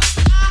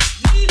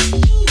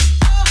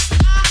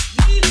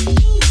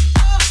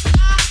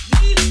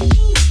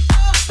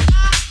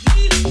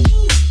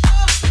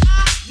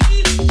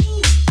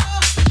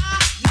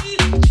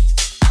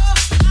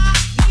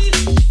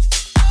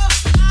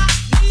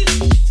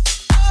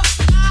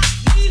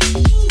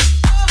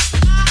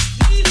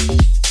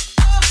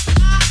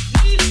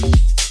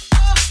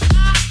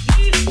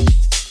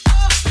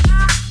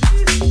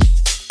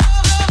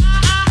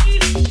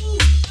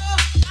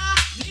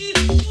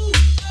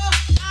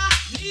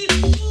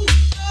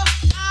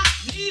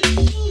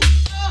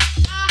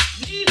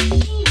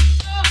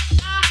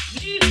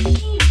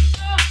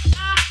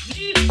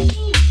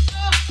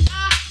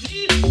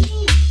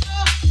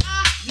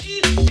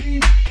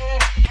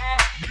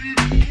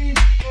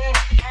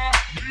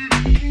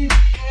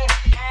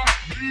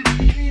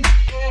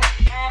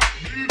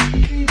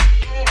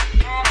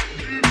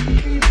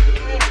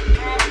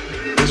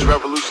This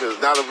revolution is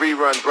not a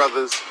rerun,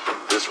 brothers.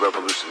 This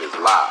revolution is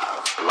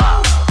live,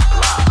 live,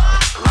 live,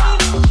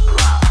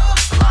 live.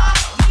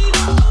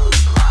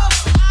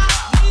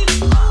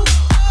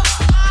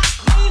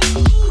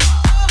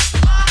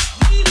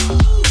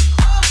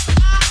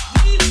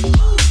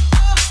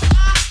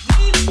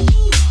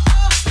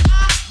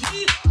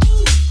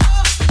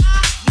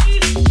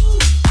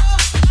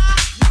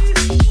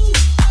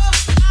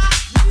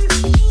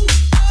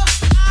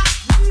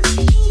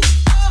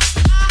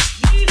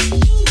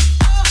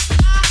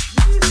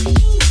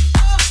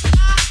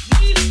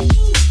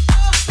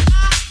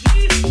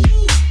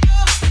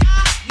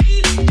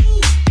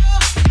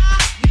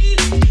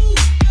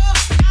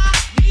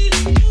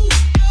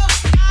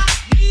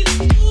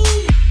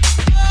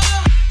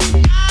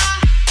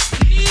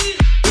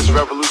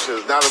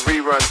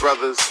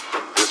 Brothers,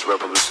 this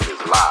revolution is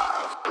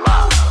live,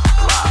 live,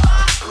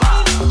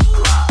 live,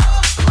 live,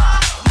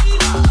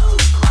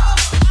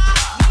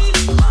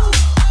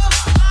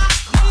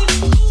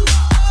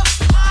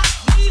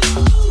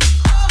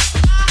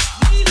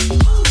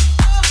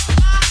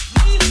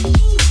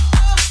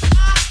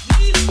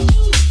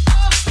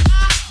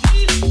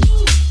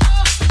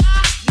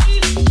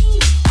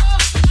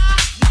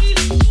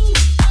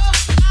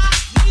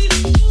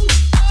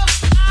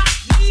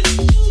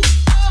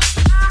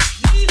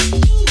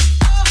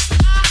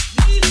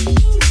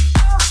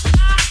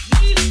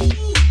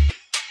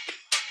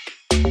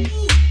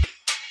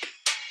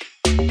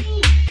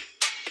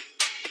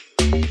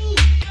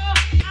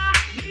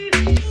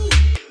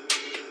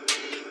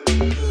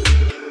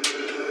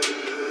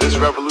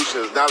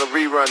 revolution is not a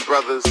rerun,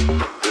 brothers.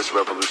 This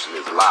revolution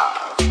is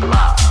live,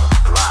 live,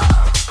 live,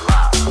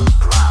 live,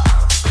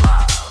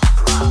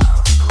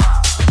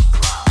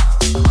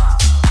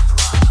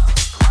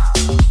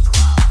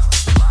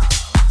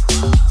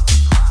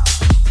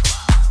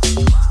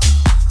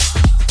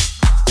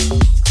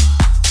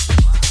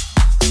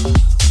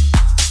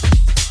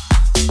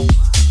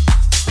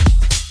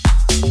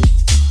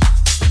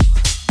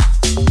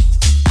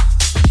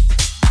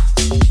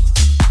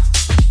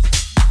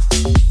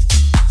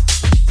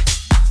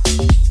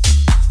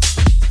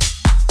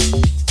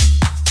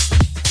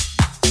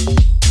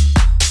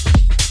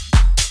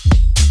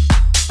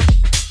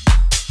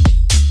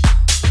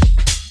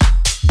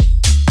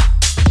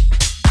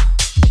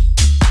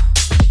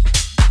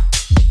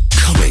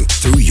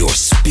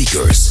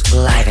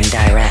 Live and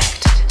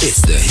direct.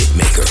 It's the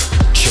hitmaker,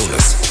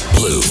 Jonas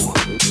Blue.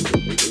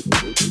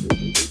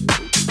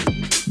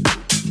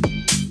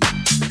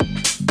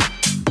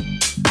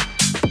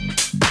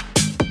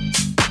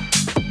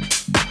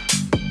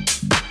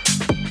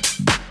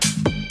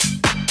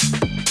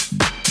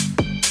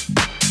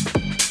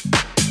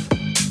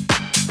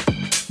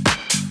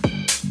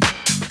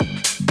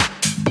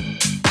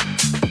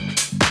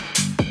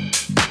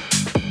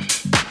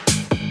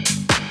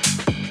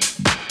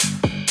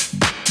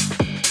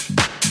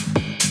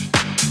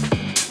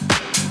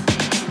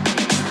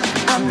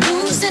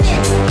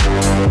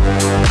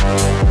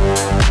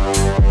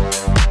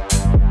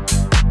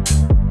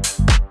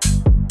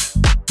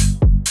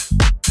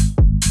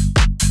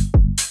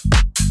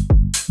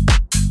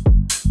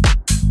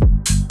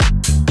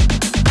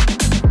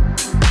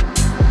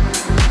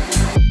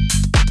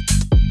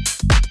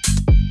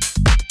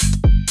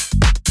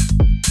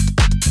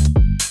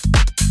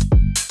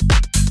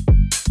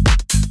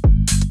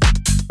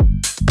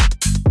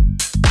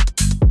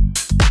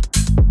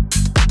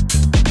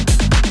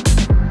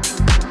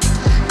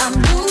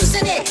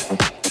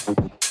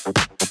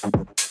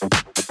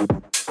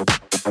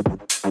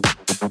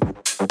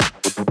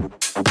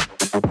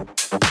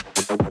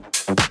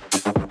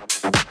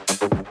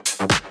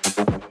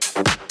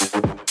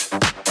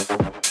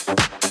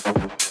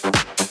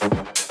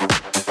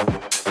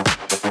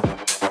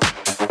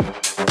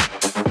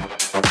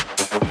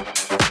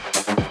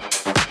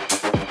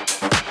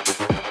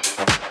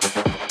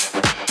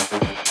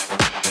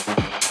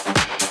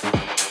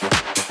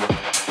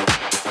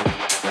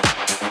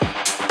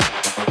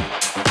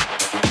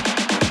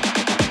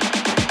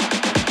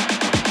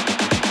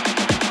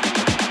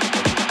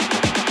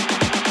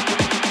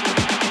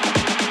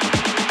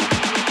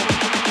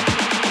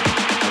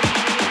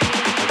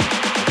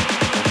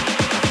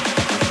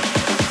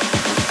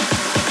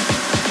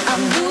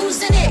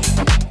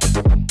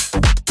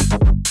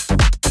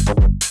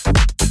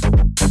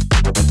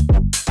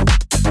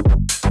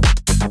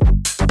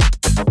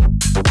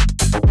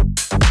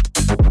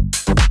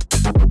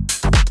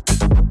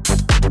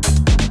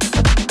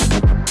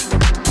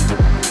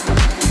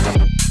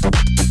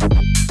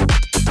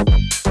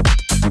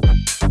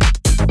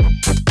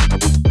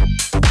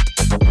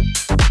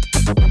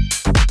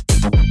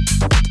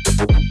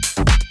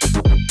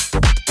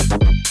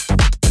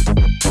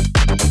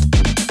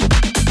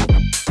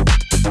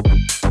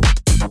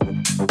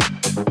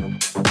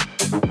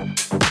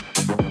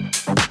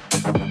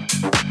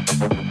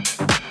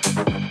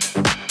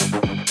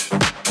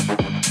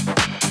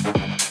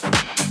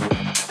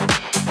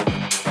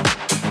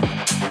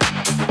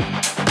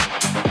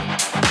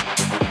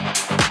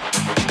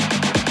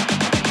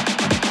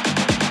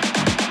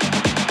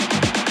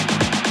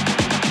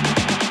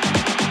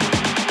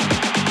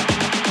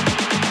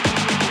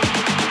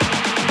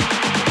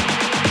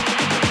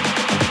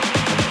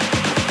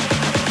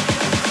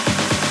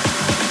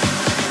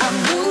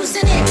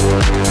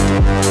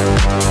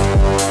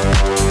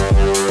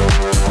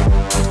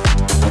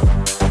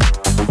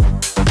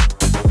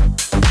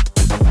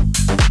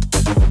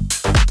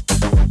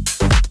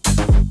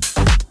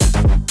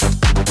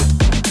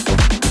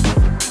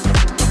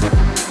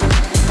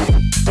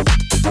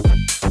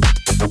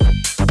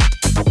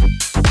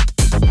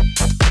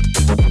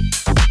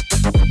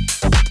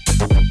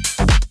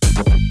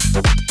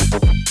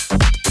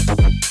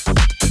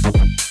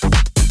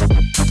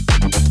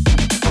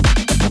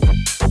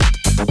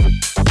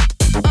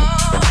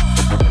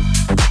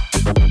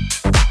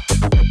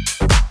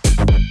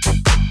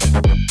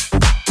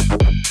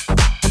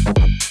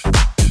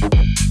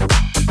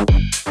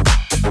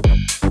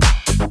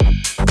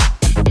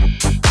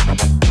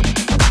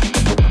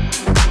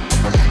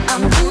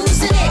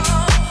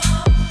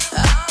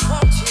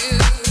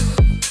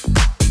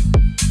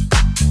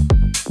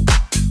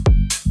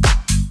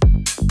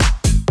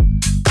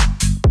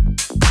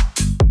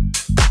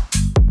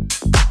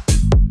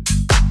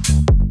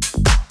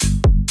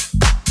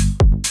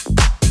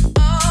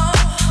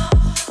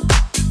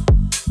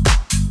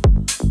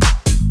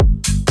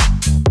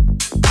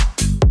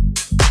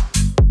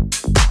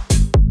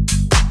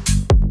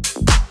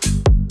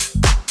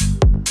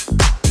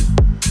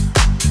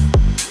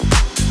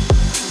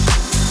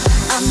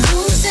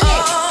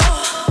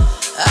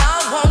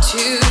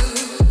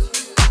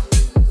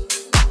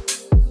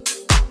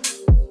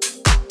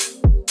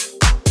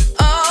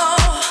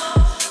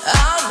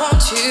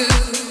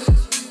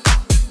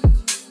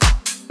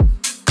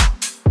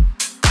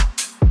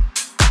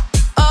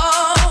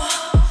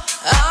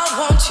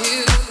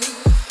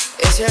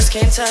 just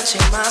can't touch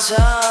it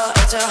myself.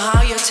 After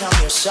how you tell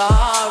me you're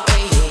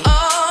sorry.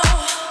 Oh,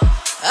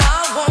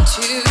 I want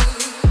you.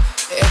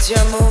 It's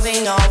your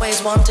moving,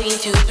 always wanting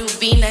to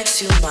be next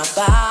to my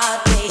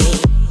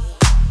body.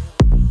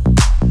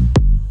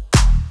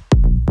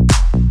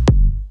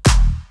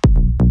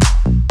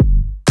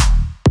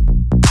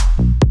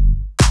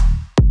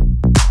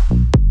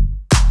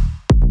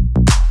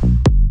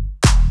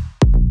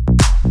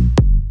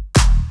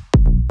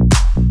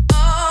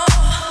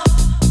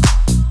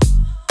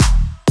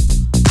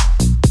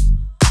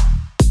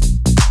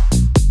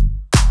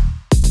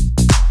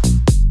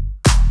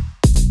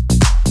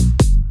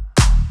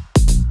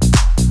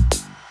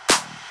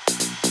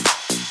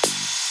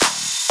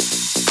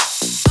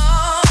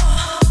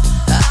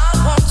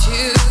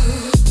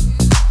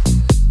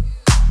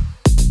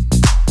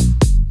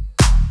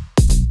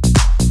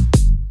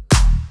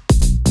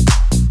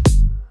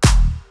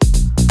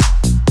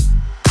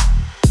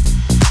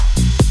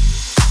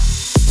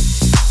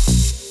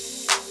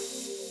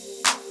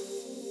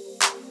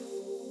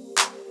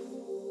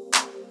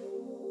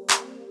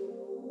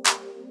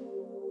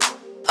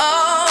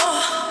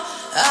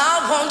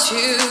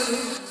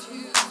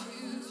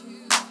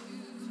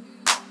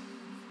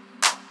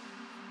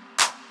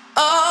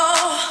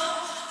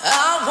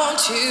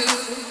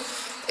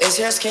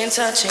 Just can't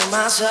touch it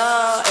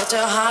myself. After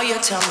how you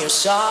tell me you're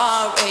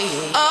sorry.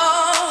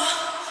 Oh,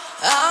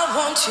 I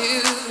want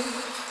you.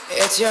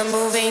 It's your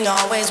moving,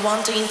 always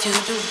wanting to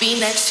be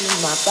next to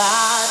my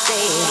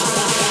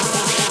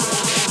body.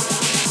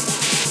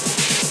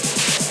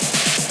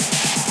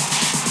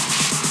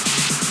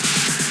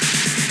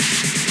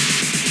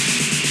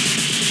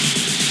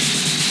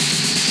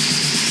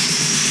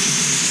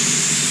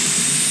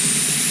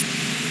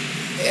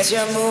 Yes,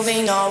 you're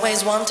moving,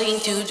 always wanting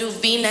to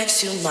be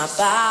next to my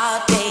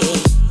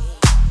body.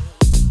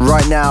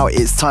 Right now,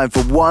 it's time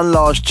for one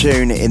last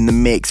tune in the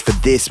mix for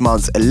this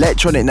month's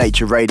Electronic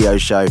Nature radio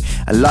show.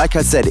 And like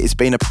I said, it's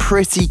been a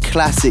pretty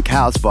classic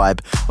house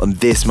vibe on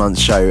this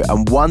month's show.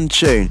 And one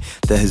tune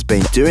that has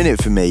been doing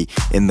it for me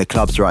in the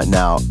clubs right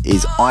now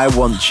is I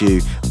Want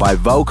You by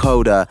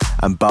Vocoder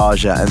and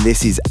Baja. And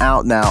this is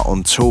out now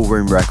on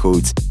Toolroom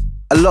Records.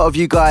 A lot of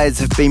you guys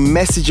have been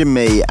messaging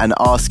me and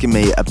asking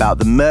me about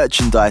the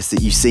merchandise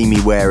that you see me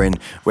wearing,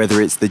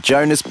 whether it's the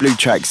Jonas Blue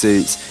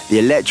tracksuits, the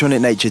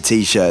Electronic Nature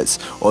t-shirts,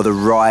 or the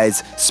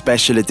Rise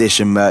Special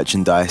Edition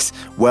merchandise.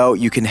 Well,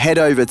 you can head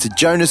over to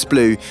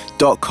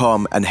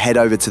jonasblue.com and head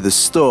over to the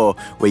store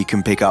where you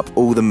can pick up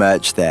all the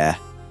merch there.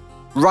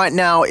 Right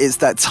now, it's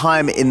that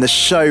time in the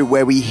show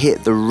where we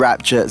hit the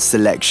Rapture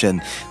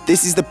selection.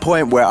 This is the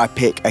point where I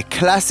pick a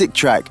classic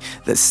track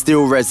that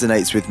still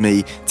resonates with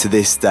me to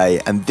this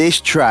day. And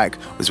this track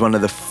was one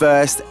of the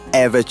first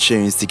ever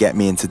tunes to get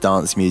me into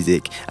dance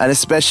music, and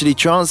especially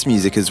trance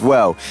music as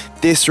well.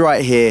 This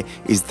right here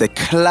is the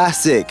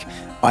classic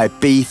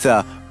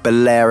Ibiza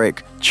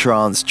Balearic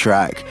trance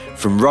track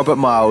from Robert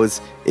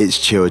Miles, It's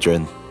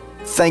Children.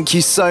 Thank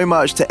you so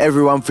much to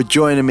everyone for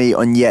joining me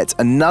on yet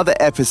another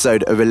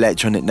episode of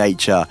Electronic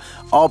Nature.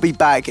 I'll be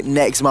back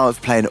next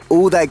month playing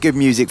all that good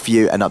music for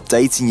you and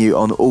updating you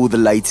on all the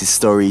latest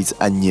stories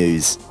and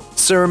news.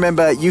 So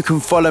remember, you can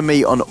follow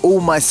me on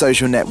all my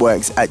social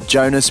networks at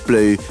Jonas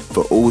Blue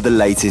for all the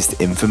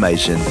latest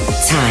information.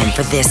 Time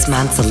for this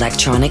month's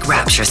Electronic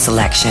Rapture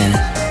selection.